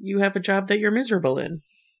because you have a job that you're miserable in.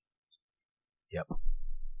 Yep.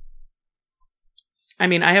 I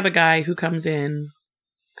mean, I have a guy who comes in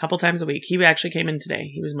a couple times a week. He actually came in today.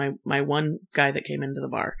 He was my one guy that came into the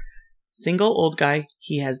bar. Single old guy.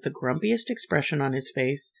 He has the grumpiest expression on his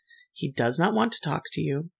face. He does not want to talk to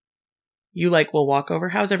you. You will walk over.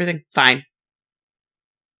 How's everything? Fine.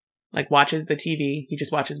 Watches the TV. He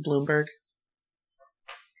just watches Bloomberg.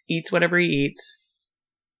 Eats whatever he eats.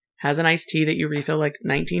 Has an iced tea that you refill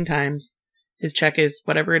 19 times. His check is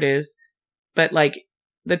whatever it is. But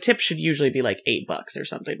the tip should usually be $8 or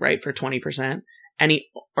something, right? For 20%. And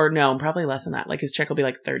probably less than that. His check will be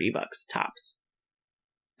 $30 tops.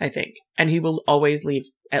 I think. And he will always leave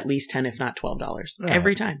at least $10, if not $12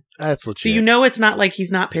 every time. That's legit. So it's not like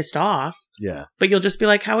he's not pissed off. Yeah. But you'll just be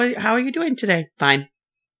like, how are you doing today? Fine.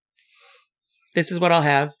 This is what I'll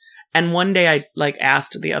have. And one day I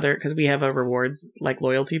asked the other, because we have a rewards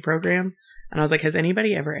loyalty program. And I was like, has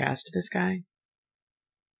anybody ever asked this guy?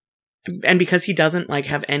 And because he doesn't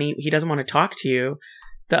he doesn't want to talk to you.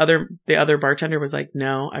 The other bartender was like,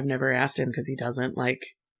 no, I've never asked him because he doesn't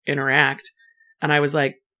interact. And I was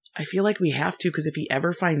like, I feel like we have to, because if he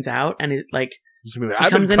ever finds out and it he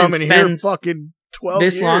comes in and spends fucking 12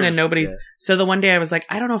 this years. long and nobody's. Yeah. So the one day I was like,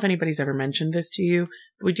 I don't know if anybody's ever mentioned this to you,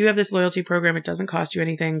 but we do have this loyalty program. It doesn't cost you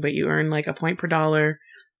anything, but you earn a point per dollar.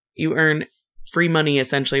 You earn free money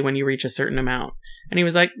essentially when you reach a certain amount. And he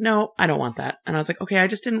was like, no, I don't want that. And I was like, okay, I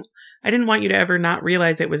didn't want you to ever not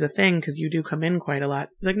realize it was a thing because you do come in quite a lot.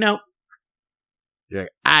 He's like, no. You're like,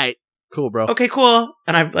 all right. Cool, bro. Okay, cool.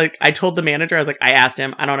 And I told the manager, I was like, I asked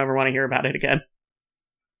him, I don't ever want to hear about it again.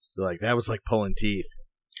 That was like pulling teeth.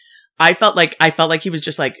 I felt like he was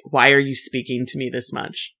just why are you speaking to me this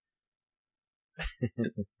much?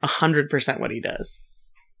 100% what he does.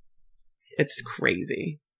 It's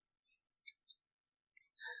crazy.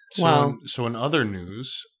 So in other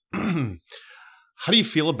news, how do you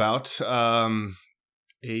feel about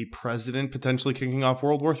a president potentially kicking off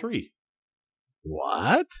World War III?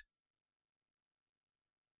 What?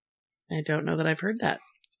 I don't know that I've heard that.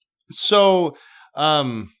 So,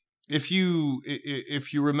 if you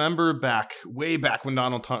remember way back when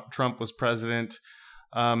Donald Trump was president,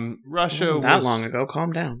 Russia wasn't that long ago.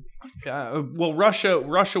 Calm down. Well,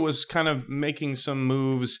 Russia was kind of making some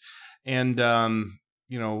moves, and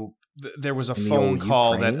there was a phone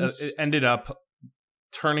call that ended up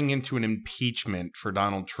turning into an impeachment for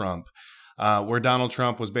Donald Trump, where Donald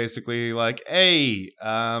Trump was basically like, "Hey,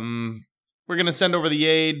 we're going to send over the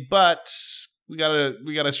aid, but we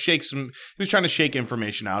gotta shake some." He was trying to shake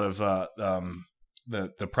information out of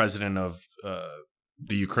the president of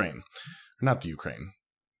the Ukraine, not the Ukraine,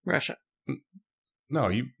 Russia. No,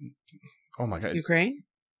 you. Oh my God, Ukraine,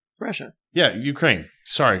 Russia. Yeah, Ukraine.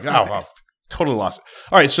 Sorry, wow, totally lost it.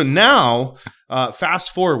 All right, so now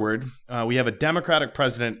fast forward, we have a Democratic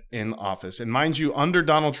president in office, and mind you, under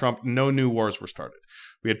Donald Trump, no new wars were started.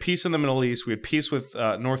 We had peace in the Middle East. We had peace with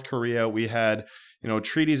North Korea. We had,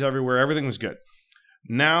 treaties everywhere. Everything was good.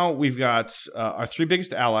 Now we've got our three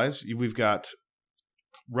biggest allies. We've got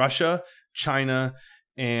Russia, China,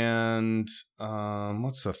 and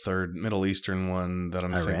what's the third Middle Eastern one that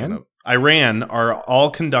I'm thinking of? Iran are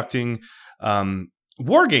all conducting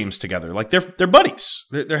war games together. They're buddies.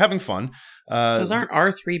 They're having fun. Those aren't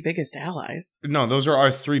our three biggest allies. No, those are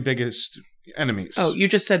our three biggest enemies. Oh, you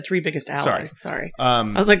just said three biggest allies. Sorry. I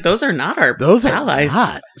was like, those are not our allies.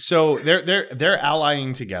 Not. So they're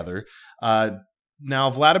allying together. Now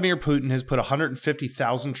Vladimir Putin has put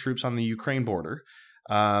 150,000 troops on the Ukraine border.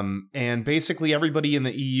 And basically everybody in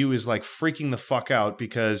the EU is freaking the fuck out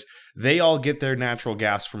because they all get their natural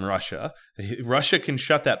gas from Russia. Russia can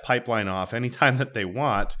shut that pipeline off anytime that they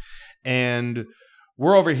want. And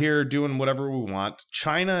we're over here doing whatever we want.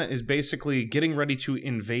 China is basically getting ready to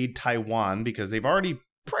invade Taiwan because they've already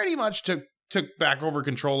pretty much took back over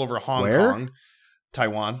control over Hong Kong.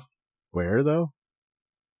 Taiwan. Where, though?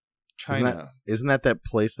 China. Isn't that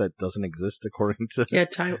place that doesn't exist according to... Yeah,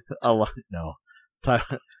 No.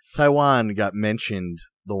 Taiwan got mentioned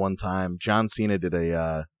the one time. John Cena did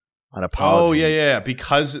an apology. Oh, yeah.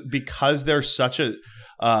 Because they're such a...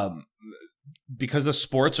 because the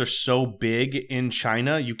sports are so big in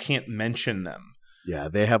China, you can't mention them. Yeah,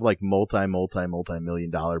 they have multi-million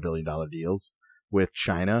dollar, billion-dollar deals with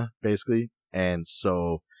China, basically. And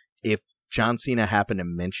so if John Cena happened to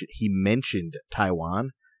mentioned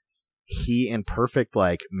Taiwan, he in perfect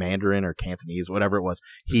Mandarin or Cantonese, whatever it was,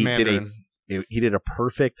 he did a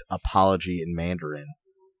perfect apology in Mandarin,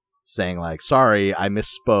 saying sorry, I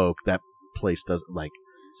misspoke. That place doesn't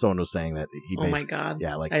Someone was saying that he Oh my god!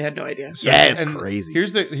 yeah, like I had no idea. So- yeah, it's and crazy.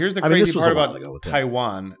 Here's the I mean, this crazy was part a while about ago with him.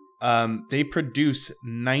 Taiwan. They produce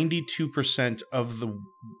 92% of the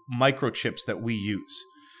microchips that we use.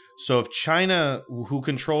 So if China, who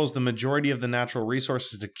controls the majority of the natural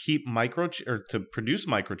resources to keep to produce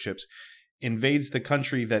microchips, invades the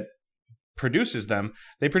country that produces them,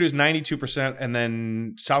 they produce 92%, and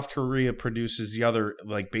then South Korea produces the other,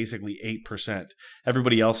 like basically 8%.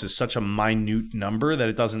 Everybody else is such a minute number that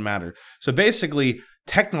it doesn't matter. So basically,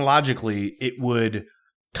 technologically, it would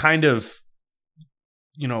kind of,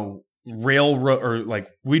 railroad, or like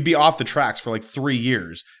we'd be off the tracks for like 3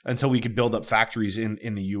 years until we could build up factories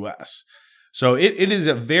in the US. So it is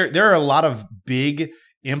there are a lot of big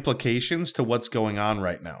implications to what's going on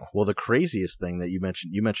right now. Well, the craziest thing that you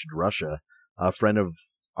mentioned Russia. A friend of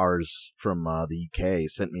ours from the UK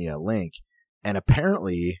sent me a link, and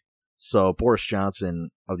apparently, so Boris Johnson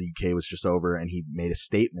of the UK was just over, and he made a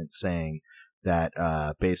statement saying that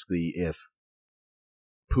basically if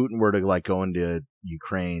Putin were to like go into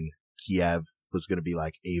Ukraine, Kiev was going to be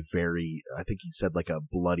like a very, I think he said like a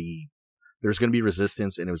bloody, there's going to be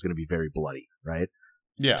resistance, and it was going to be very bloody, right?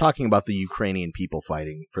 Yeah. Talking about the Ukrainian people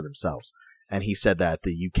fighting for themselves. And he said that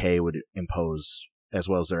the UK would impose, as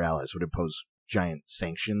well as their allies, would impose giant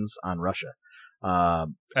sanctions on Russia.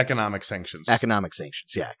 Economic sanctions.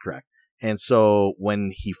 Yeah, correct. And so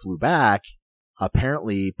when he flew back,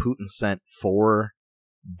 apparently Putin sent 4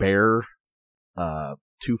 Bear,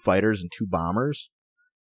 2 fighters and 2 bombers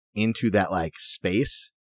into that like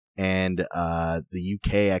space. And the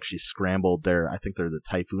UK actually scrambled I think they're the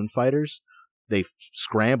Typhoon fighters. They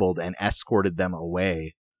scrambled and escorted them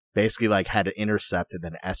away. Basically like had to intercept and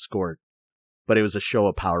then escort. But it was a show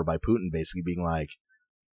of power by Putin, basically being like,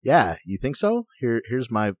 "Yeah, you think so?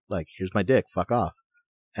 Here's my dick. Fuck off."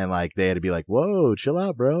 And like they had to be like, "Whoa, chill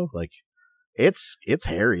out, bro." Like it's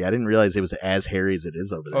hairy. I didn't realize it was as hairy as it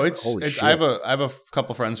is over there. Oh, it's shit. I have a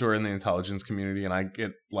couple friends who are in the intelligence community, and I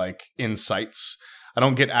get like insights. I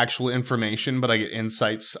don't get actual information, but I get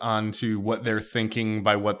insights onto what they're thinking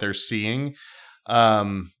by what they're seeing.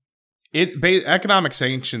 Economic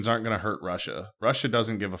sanctions aren't going to hurt Russia. Russia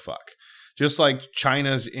doesn't give a fuck. Just like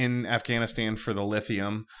China's in Afghanistan for the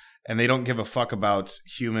lithium, and they don't give a fuck about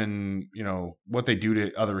human, what they do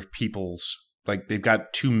to other peoples. Like they've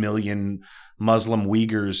got 2 million Muslim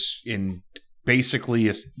Uyghurs in basically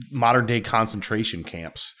modern day concentration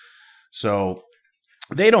camps. So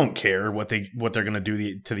they don't care what they're going to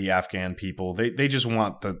do to the Afghan people. They just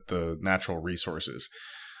want the natural resources.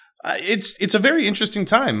 It's a very interesting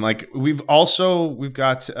time. Like we've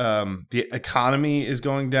got the economy is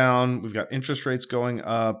going down. We've got interest rates going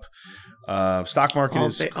up. Stock market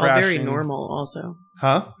is crashing. All very normal, also.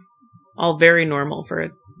 Huh? All very normal for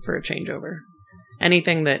a changeover.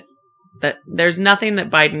 Anything that there's nothing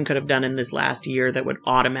that Biden could have done in this last year that would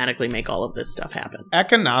automatically make all of this stuff happen.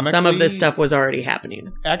 Economically, some of this stuff was already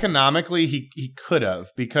happening. Economically, he could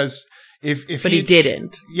have, because if he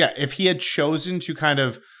didn't. If he had chosen to kind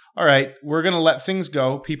of, all right, we're going to let things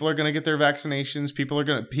go. People are going to get their vaccinations.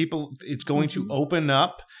 It's going to open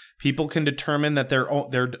up. People can determine that they're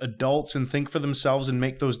adults and think for themselves and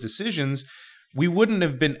make those decisions. We wouldn't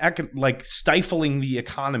have been stifling the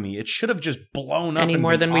economy. It should have just blown up. Any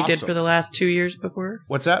more than we did for the last 2 years before?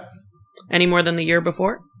 What's that? Any more than the year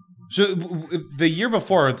before? So the year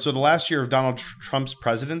before, so the last year of Donald Trump's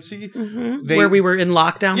presidency, where we were in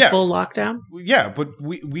lockdown, full lockdown. Yeah, but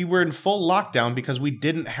we were in full lockdown because we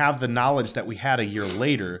didn't have the knowledge that we had a year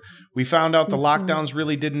later. We found out the lockdowns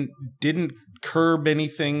really didn't curb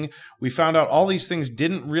anything. We found out all these things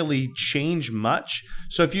didn't really change much.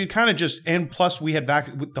 So if you kind of and plus we had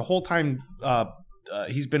the whole time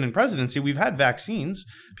he's been in presidency, we've had vaccines.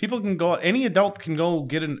 People can any adult can go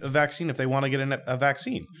get a vaccine if they want to get a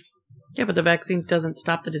vaccine. Yeah, but the vaccine doesn't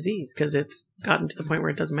stop the disease because it's gotten to the point where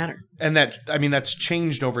it doesn't matter. And that's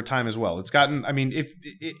changed over time as well. It's gotten, if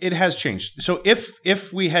it has changed. So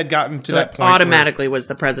if we had gotten to that point, automatically was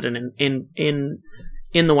the president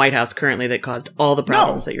in the White House currently that caused all the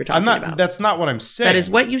problems that you're talking about. That's not what I'm saying. That is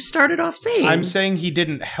what you started off saying. I'm saying he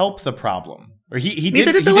didn't help the problem, or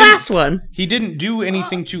neither did the last one. He didn't do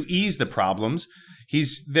anything to ease the problems.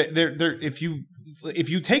 He's there. If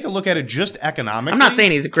you take a look at it just economically, I'm not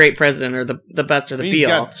saying he's a great president or the best or the he's be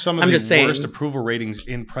all. Got some of the worst approval ratings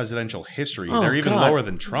in presidential history. They're even lower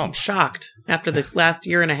than Trump. I'm shocked after the last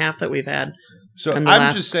year and a half that we've had. So and the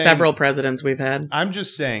last several presidents we've had. I'm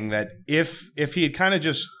just saying that if he had kind of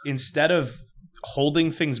just, instead of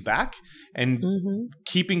holding things back and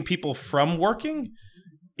keeping people from working,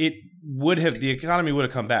 the economy would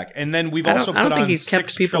have come back. And then we've also I don't think he's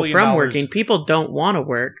kept people from working. People don't want to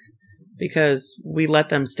work. because we let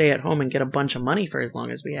them stay at home and get a bunch of money for as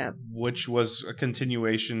long as we have. Which was a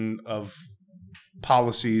continuation of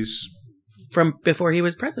policies from before he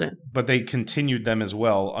was president. But they continued them as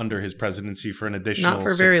well under his presidency for an additional. Not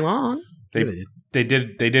for very long. They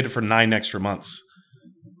did it for 9 extra months.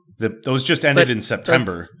 Those just ended in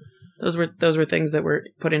September. Those were things that were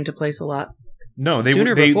put into place a lot. No,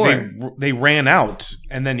 they ran out,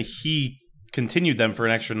 and then he continued them for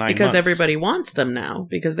an extra 9 months. Because everybody wants them now,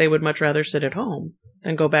 because they would much rather sit at home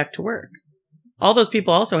than go back to work. All those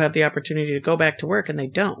people also have the opportunity to go back to work, and they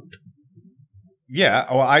don't. Yeah,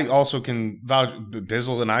 well, I also can vouch.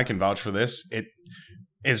 Bizzle and I can vouch for this.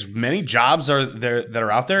 As many jobs are there that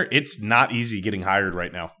are out there, it's not easy getting hired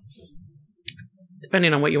right now.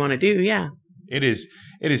 Depending on what you want to do, yeah. It is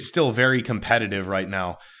still very competitive right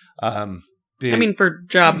now. For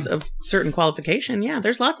jobs of certain qualification, yeah,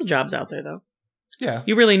 there's lots of jobs out there, though. Yeah.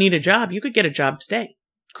 You really need a job, you could get a job today.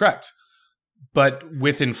 Correct. But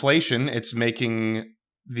with inflation, it's making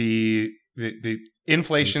the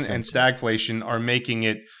inflation and stagflation are making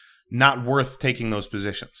it not worth taking those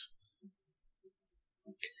positions.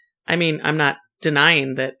 I mean, I'm not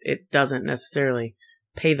denying that it doesn't necessarily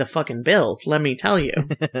pay the fucking bills, let me tell you.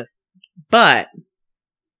 But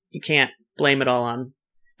you can't blame it all on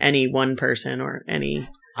any one person or any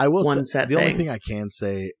one set thing. The only thing I can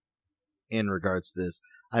say in regards to this,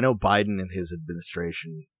 I know Biden and his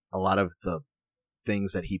administration, a lot of the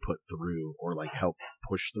things that he put through or like helped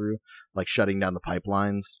push through, like shutting down the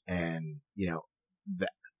pipelines and,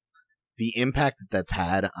 the impact that's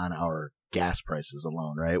had on our gas prices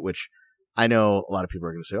alone, right? Which I know a lot of people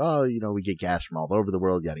are going to say, oh, we get gas from all over the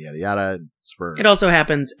world, yada, yada, yada. It also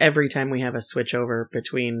happens every time we have a switchover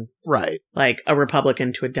between like a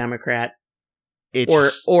Republican to a Democrat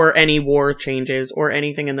or any war changes or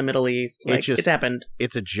anything in the Middle East. Like, it's happened.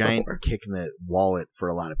 It's a giant kick in the wallet for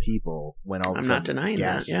a lot of people when all of a sudden not denying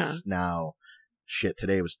gas that, yeah. is now,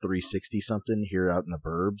 today it was $3.60 something here out in the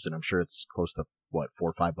burbs, and I'm sure it's close to, $4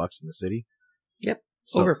 or $5 in the city? Yep.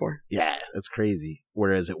 Over $4. Yeah, that's crazy.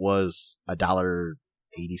 Whereas it was $1.86,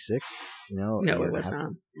 No, it was not.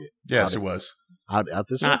 Yes, it was. Out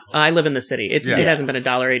this way? I live in the city. It hasn't been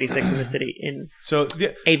 $1.86 in the city in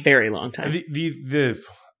a very long time.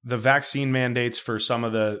 The vaccine mandates for some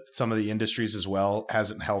of the industries as well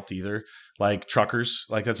hasn't helped either. Like truckers,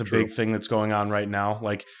 like that's a big thing that's going on right now.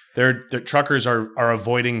 Like their truckers are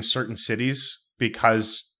avoiding certain cities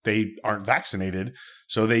because they aren't vaccinated,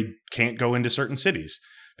 so they can't go into certain cities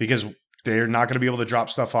because they're not going to be able to drop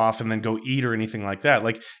stuff off and then go eat or anything like that.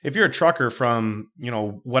 Like if you're a trucker from,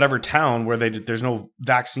 whatever town where there's no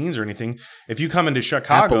vaccines or anything, if you come into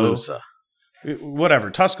Chicago, Tuscaloosa.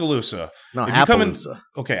 No, Appaloosa.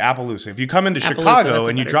 Appaloosa. If you come into Chicago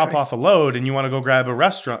and you drop off a load and you want to go grab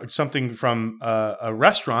something from a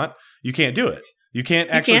restaurant, you can't do it. You can't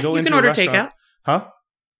go into a restaurant. You can order takeout. Huh?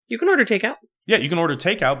 You can order takeout. Yeah, you can order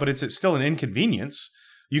takeout, but it's still an inconvenience.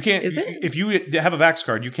 You can't. Is it? If you have a Vax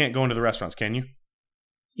card, you can't go into the restaurants, can you?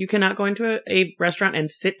 You cannot go into a restaurant and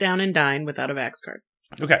sit down and dine without a Vax card.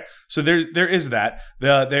 Okay, so there is that.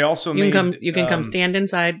 They also you can come stand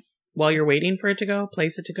inside while you're waiting for it to go,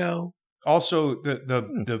 place it to go. Also,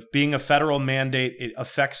 the being a federal mandate, it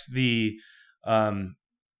affects the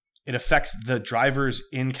drivers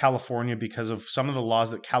in California because of some of the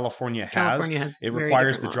laws that California has. It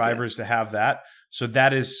requires the drivers to have that. So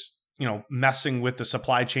that is, messing with the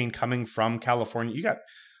supply chain coming from California. You got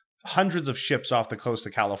hundreds of ships off the coast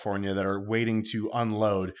of California that are waiting to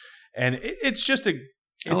unload. And it's just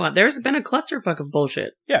there's been a clusterfuck of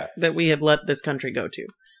bullshit that we have let this country go to.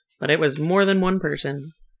 But it was more than one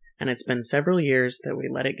person, and it's been several years that we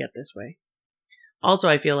let it get this way. Also,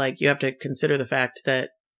 I feel like you have to consider the fact that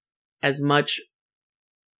as much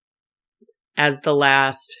as the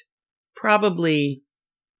last probably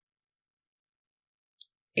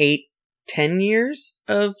 8-10 years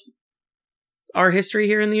of our history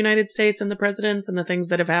here in the United States and the presidents and the things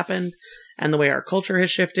that have happened and the way our culture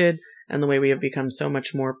has shifted and the way we have become so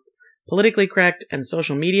much more politically correct and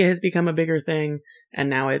social media has become a bigger thing. And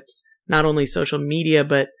now it's not only social media,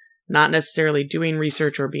 but not necessarily doing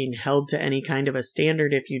research or being held to any kind of a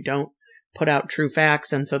standard if you don't put out true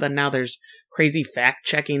facts. And so then now there's crazy fact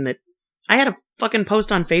checking that I had a fucking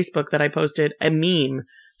post on Facebook that I posted a meme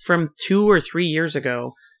from 2 or 3 years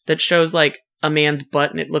ago that shows like a man's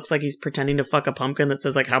butt and it looks like he's pretending to fuck a pumpkin that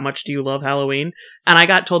says like, how much do you love Halloween? And I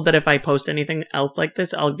got told that if I post anything else like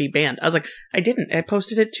this, I'll be banned. I was like, I didn't. I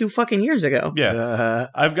posted it 2 fucking years ago. Yeah.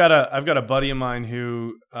 I've got a buddy of mine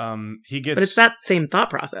who, he gets, but it's that same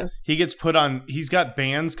thought process. He's got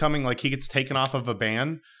bans coming, like he gets taken off of a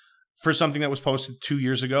ban for something that was posted 2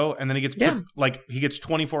 years ago, and then he gets he gets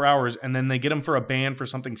 24 hours, and then they get him for a ban for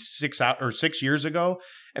something 6 years ago,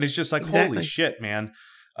 and it's just like holy shit, man.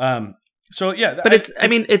 So yeah, but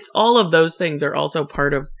it's all of those things are also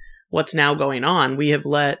part of what's now going on. We have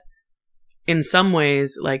let, in some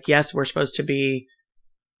ways, like, yes,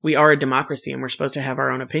 we are a democracy and we're supposed to have our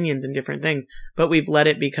own opinions and different things, but we've let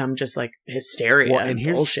it become just like hysteria and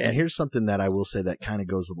bullshit. And here's something that I will say that kind of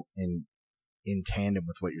goes in tandem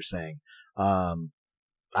with what you're saying.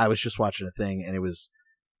 I was just watching a thing and it was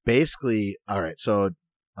basically, all right, so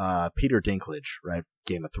Peter Dinklage, right?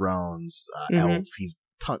 Game of Thrones, Elf, he's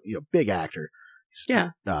big actor. He's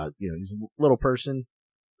a little person.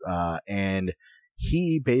 And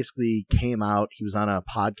he basically came out, he was on a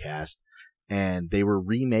podcast, and they were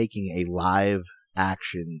remaking a live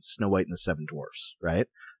action Snow White and the Seven Dwarfs, right?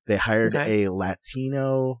 They hired a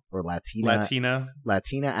Latina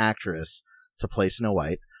actress to play Snow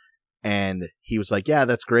White. And he was like, yeah,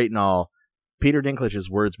 that's great and all. Peter Dinklage's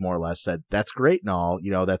words more or less said, that's great and all,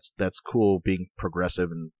 that's cool being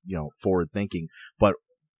progressive and, forward thinking, but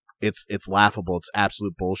it's laughable. It's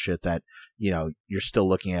absolute bullshit that, you're still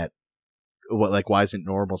looking at why isn't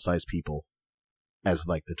normal sized people as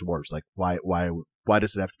like the dwarves? Like why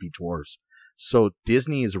does it have to be dwarves? So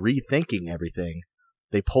Disney is rethinking everything.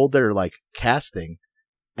 They pulled their like casting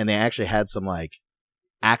and they actually had some like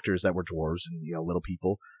actors that were dwarves and, little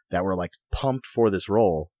people that were like pumped for this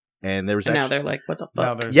role. And there was now they're like, what the fuck?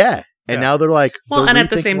 Now they're like, well, and at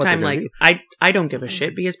the same time, like, I don't give a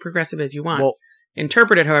shit. Be as progressive as you want. Well,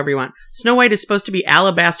 interpret it however you want. Snow White is supposed to be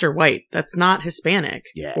alabaster white. That's not Hispanic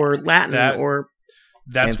or Latin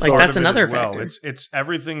that's like that's another factor. It's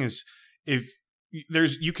everything is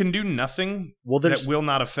you can do nothing that will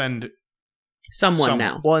not offend someone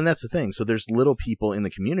now. Well, and that's the thing. So there's little people in the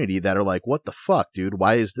community that are like, what the fuck, dude?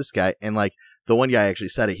 Why is this guy? And like the one guy actually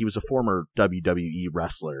said it. He was a former WWE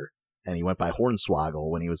wrestler and he went by Hornswoggle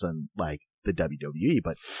when he was on like the WWE,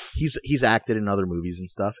 but he's acted in other movies and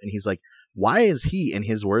stuff. And he's like, why is he, in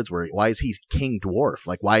his words were, why is he King Dwarf?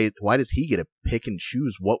 Like, why does he get to pick and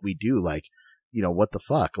choose what we do? Like, what the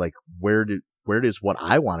fuck? Like, where does what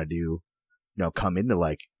I want to do, come into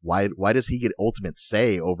like, why does he get ultimate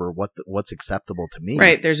say over what's acceptable to me?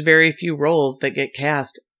 Right. There's very few roles that get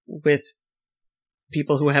cast with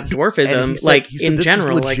people who have dwarfism, like in this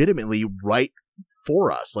general, is legitimately right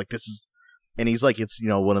for us. Like this is, and he's like, it's,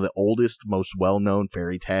 one of the oldest, most well-known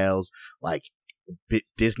fairy tales. Like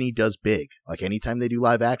Disney does big. Like anytime they do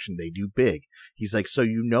live action, they do big. He's like, so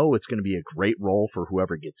it's going to be a great role for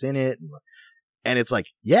whoever gets in it. And it's like,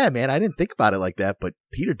 yeah, man, I didn't think about it like that, but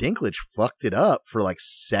Peter Dinklage fucked it up for like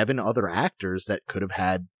 7 other actors that could have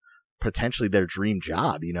had potentially their dream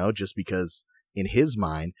job, just because in his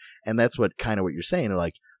mind. And that's what you're saying,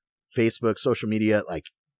 like Facebook, social media, like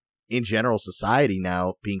in general society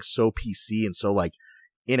now being so PC and so like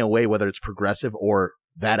in a way, whether it's progressive or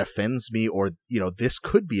that offends me or, this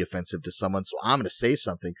could be offensive to someone. So I'm going to say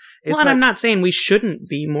something. Well, and I'm not saying we shouldn't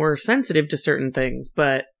be more sensitive to certain things,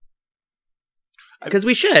 but because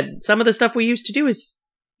we should. Some of the stuff we used to do is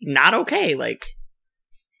not okay. Like,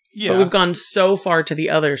 but we've gone so far to the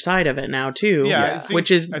other side of it now too. Yeah.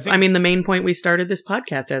 Which is, I mean, the main point we started this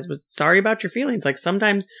podcast as was sorry about your feelings. Like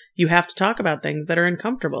sometimes you have to talk about things that are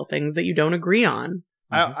uncomfortable, things that you don't agree on.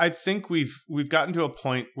 I think we've gotten to a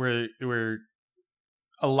point where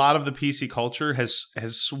a lot of the PC culture has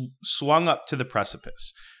swung up to the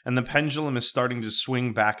precipice, and the pendulum is starting to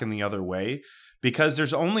swing back in the other way, because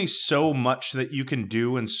there's only so much that you can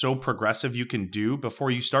do and so progressive you can do before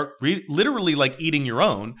you start literally like eating your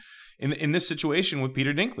own. In this situation with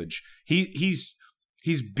Peter Dinklage, he's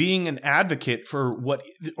being an advocate for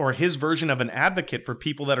or his version of an advocate for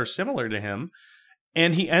people that are similar to him,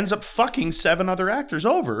 and he ends up fucking 7 other actors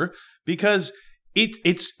over because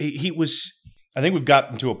he was. I think we've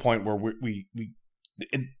gotten to a point where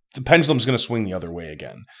the pendulum's going to swing the other way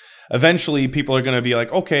again. Eventually, people are going to be like,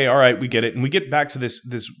 okay, all right, we get it. And we get back to this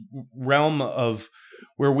realm of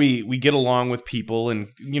where we get along with people and,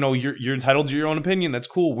 you're entitled to your own opinion. That's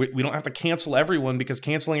cool. We don't have to cancel everyone because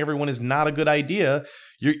canceling everyone is not a good idea.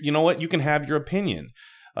 You know what? You can have your opinion.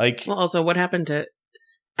 Like, well, also what happened to,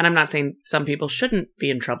 and I'm not saying some people shouldn't be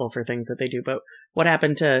in trouble for things that they do, but what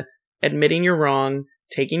happened to admitting you're wrong,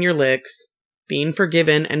 taking your licks, being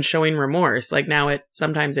forgiven and showing remorse? Like now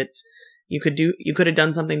sometimes it's, you could have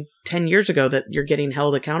done something 10 years ago that you're getting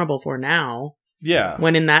held accountable for now. Yeah.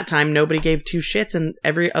 When in that time, nobody gave 2 shits and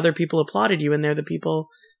every other people applauded you. And they're the people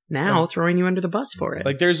now throwing you under the bus for it.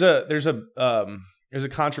 Like there's a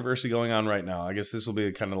controversy going on right now. I guess this will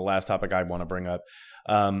be kind of the last topic I want to bring up.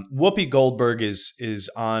 Whoopi Goldberg is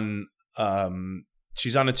on,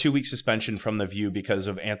 she's on a 2-week suspension from The View because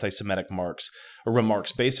of anti-Semitic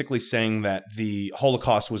remarks, basically saying that the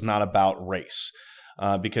Holocaust was not about race.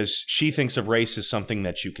 Because she thinks of race as something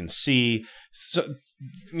that you can see. So,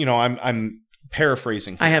 I'm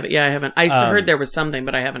paraphrasing here. I haven't. I heard there was something,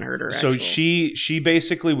 but I haven't heard her. So she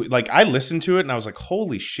basically, like, I listened to it and I was like,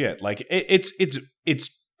 holy shit! Like it's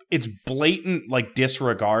blatant, like,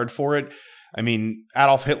 disregard for it. I mean,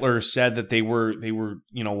 Adolf Hitler said that they were they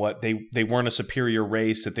weren't a superior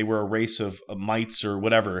race, that they were a race of mites or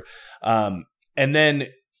whatever.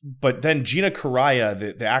 But then Gina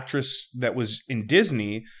Carano, the actress that was in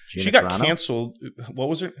Disney, she got canceled. What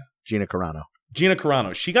was her? Gina Carano. Gina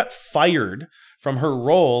Carano. She got fired from her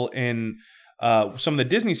role in some of the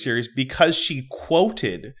Disney series because she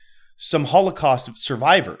quoted some Holocaust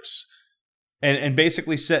survivors. And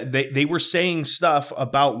basically said they were saying stuff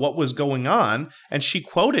about what was going on, and she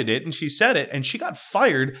quoted it and she said it, and she got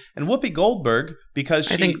fired. And Whoopi Goldberg,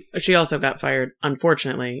 because I think she also got fired,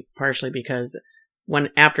 unfortunately, partially because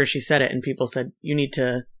after she said it and people said, you need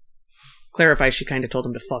to clarify, she kind of told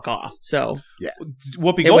him to fuck off. So yeah,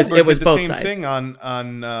 Whoopi Goldberg was did the both same sides. thing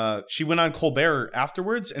on she went on Colbert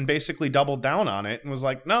afterwards and basically doubled down on it and was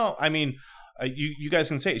like, no, I mean, you guys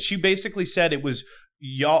can say it. She basically said it was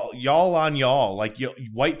y'all on y'all, like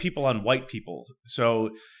white people on white people.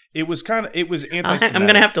 So it was anti-Semitic. I'm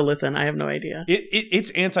gonna have to listen. I have no idea. It's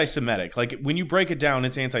anti-Semitic. Like, when you break it down,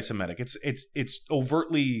 it's anti-Semitic. It's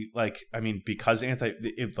overtly, like, I mean, because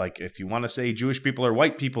if you want to say Jewish people are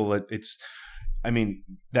white people,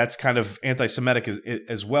 that's kind of anti-Semitic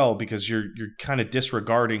as well, because you're kind of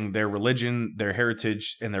disregarding their religion, their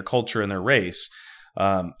heritage, and their culture and their race.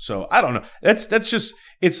 So I don't know. That's just,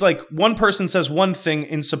 it's like one person says one thing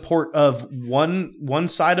in support of one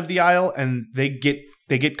side of the aisle, and they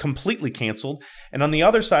get completely canceled. And on the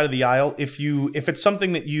other side of the aisle, if it's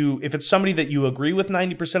somebody that you agree with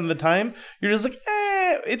 90% of the time, you're just like,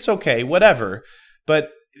 it's okay, whatever. But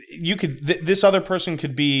this other person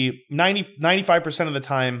could be 95% of the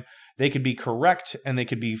time, they could be correct and they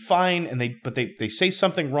could be fine, but they say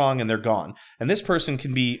something wrong and they're gone. And this person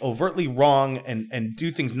can be overtly wrong and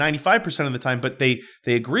do things 95% of the time, but they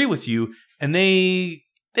agree with you and they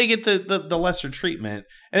get the lesser treatment.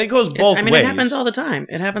 And it goes both ways. It happens all the time.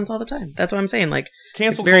 That's what I'm saying. Like,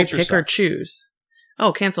 cancel it's very culture pick sucks. or choose.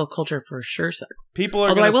 Oh, cancel culture for sure sucks. People are.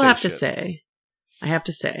 Although I will have shit.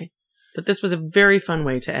 to say, that this was a very fun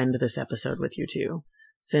way to end this episode with you two,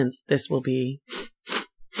 since this will be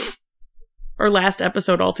our last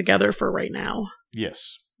episode altogether for right now.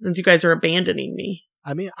 Yes. Since you guys are abandoning me.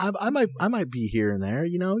 I mean, I might be here and there.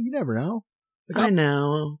 You never know. I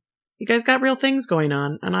know. You guys got real things going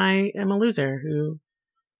on, and I am a loser who,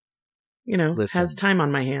 Listen, has time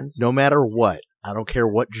on my hands. No matter what, I don't care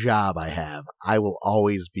what job I have, I will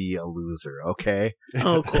always be a loser, okay?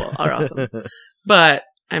 Oh, cool. Awesome. But,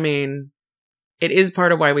 I mean, it is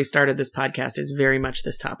part of why we started this podcast, is very much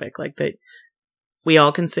this topic. Like, that we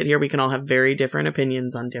all can sit here, we can all have very different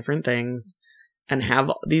opinions on different things, and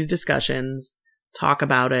have these discussions, talk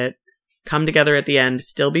about it, come together at the end,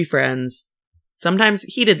 still be friends. Sometimes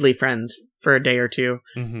heatedly friends for a day or two.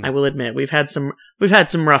 Mm-hmm. I will admit, we've had some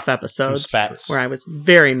rough episodes where I was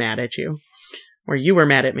very mad at you, where you were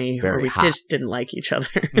mad at me, very or we hot. just didn't like each other.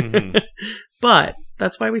 Mm-hmm. But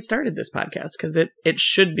that's why we started this podcast, because it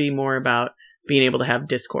should be more about being able to have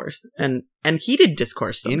discourse and heated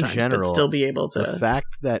discourse sometimes, in general, but still be able to. The fact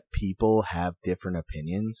that people have different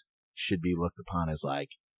opinions should be looked upon as like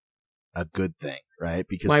a good thing, right?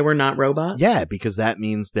 Because why we're not robots? Yeah, because that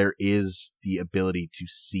means there is the ability to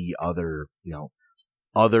see other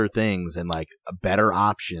things and like better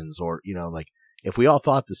options, or like if we all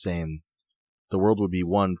thought the same, the world would be,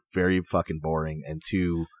 one, very fucking boring, and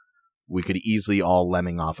two, we could easily all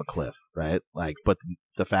lemming off a cliff, right? Like, but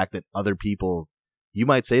the fact that other people, you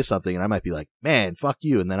might say something and I might be like, man, fuck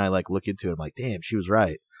you, and then I like look into it, I'm like, damn, she was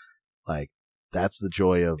right. Like, that's the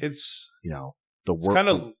joy of the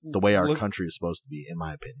work, the way our country is supposed to be, in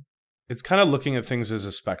my opinion. It's kind of looking at things as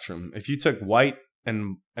a spectrum. If you took white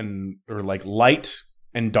or like light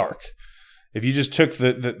and dark, if you just took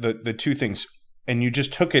the two things and you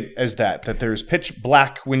just took it as that there's pitch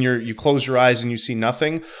black when you close your eyes and you see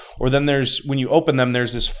nothing, or then when you open them,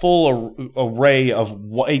 there's this full array of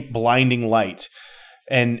white blinding light,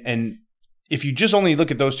 and if you just only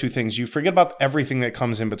look at those two things, you forget about everything that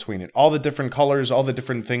comes in between it. All the different colors, all the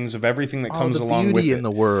different things of everything that comes along with it. In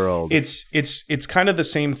the world. It's kind of the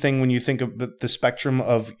same thing when you think of the spectrum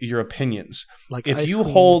of your opinions. Like if you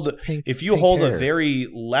hold a very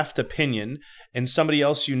left opinion and somebody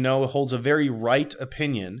else you know holds a very right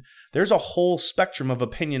opinion, there's a whole spectrum of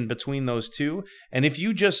opinion between those two. And if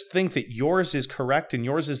you just think that yours is correct and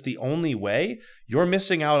yours is the only way, you're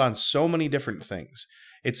missing out on so many different things.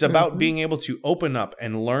 It's about being able to open up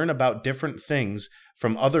and learn about different things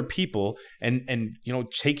from other people and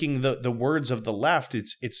taking the words of the left.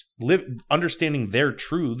 It's understanding their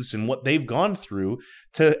truths and what they've gone through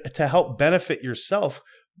to help benefit yourself.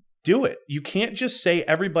 Do it. You can't just say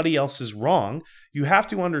everybody else is wrong. You have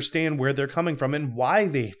to understand where they're coming from and why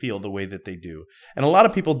they feel the way that they do. And a lot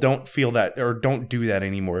of people don't feel that or don't do that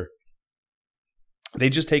anymore. They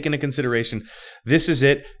just take into consideration, this is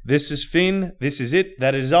it, this is fin, this is it,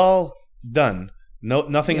 that is all done.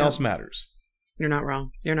 Nothing else matters. You're not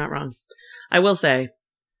wrong. You're not wrong. I will say,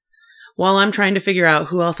 while I'm trying to figure out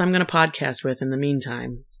who else I'm going to podcast with in the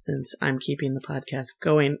meantime, since I'm keeping the podcast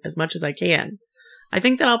going as much as I can, I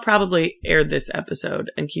think that I'll probably air this episode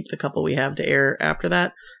and keep the couple we have to air after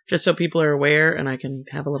that, just so people are aware and I can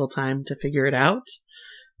have a little time to figure it out.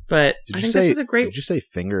 But I think this was a great... Did you say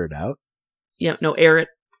finger it out? Yeah, no, air it.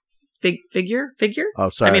 Figure? Oh,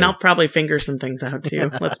 sorry. I mean, I'll probably figure some things out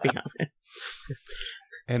too. Let's be honest.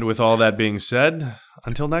 And with all that being said,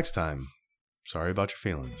 until next time, sorry about your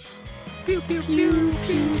feelings. Pew, pew, pew,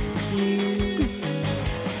 pew.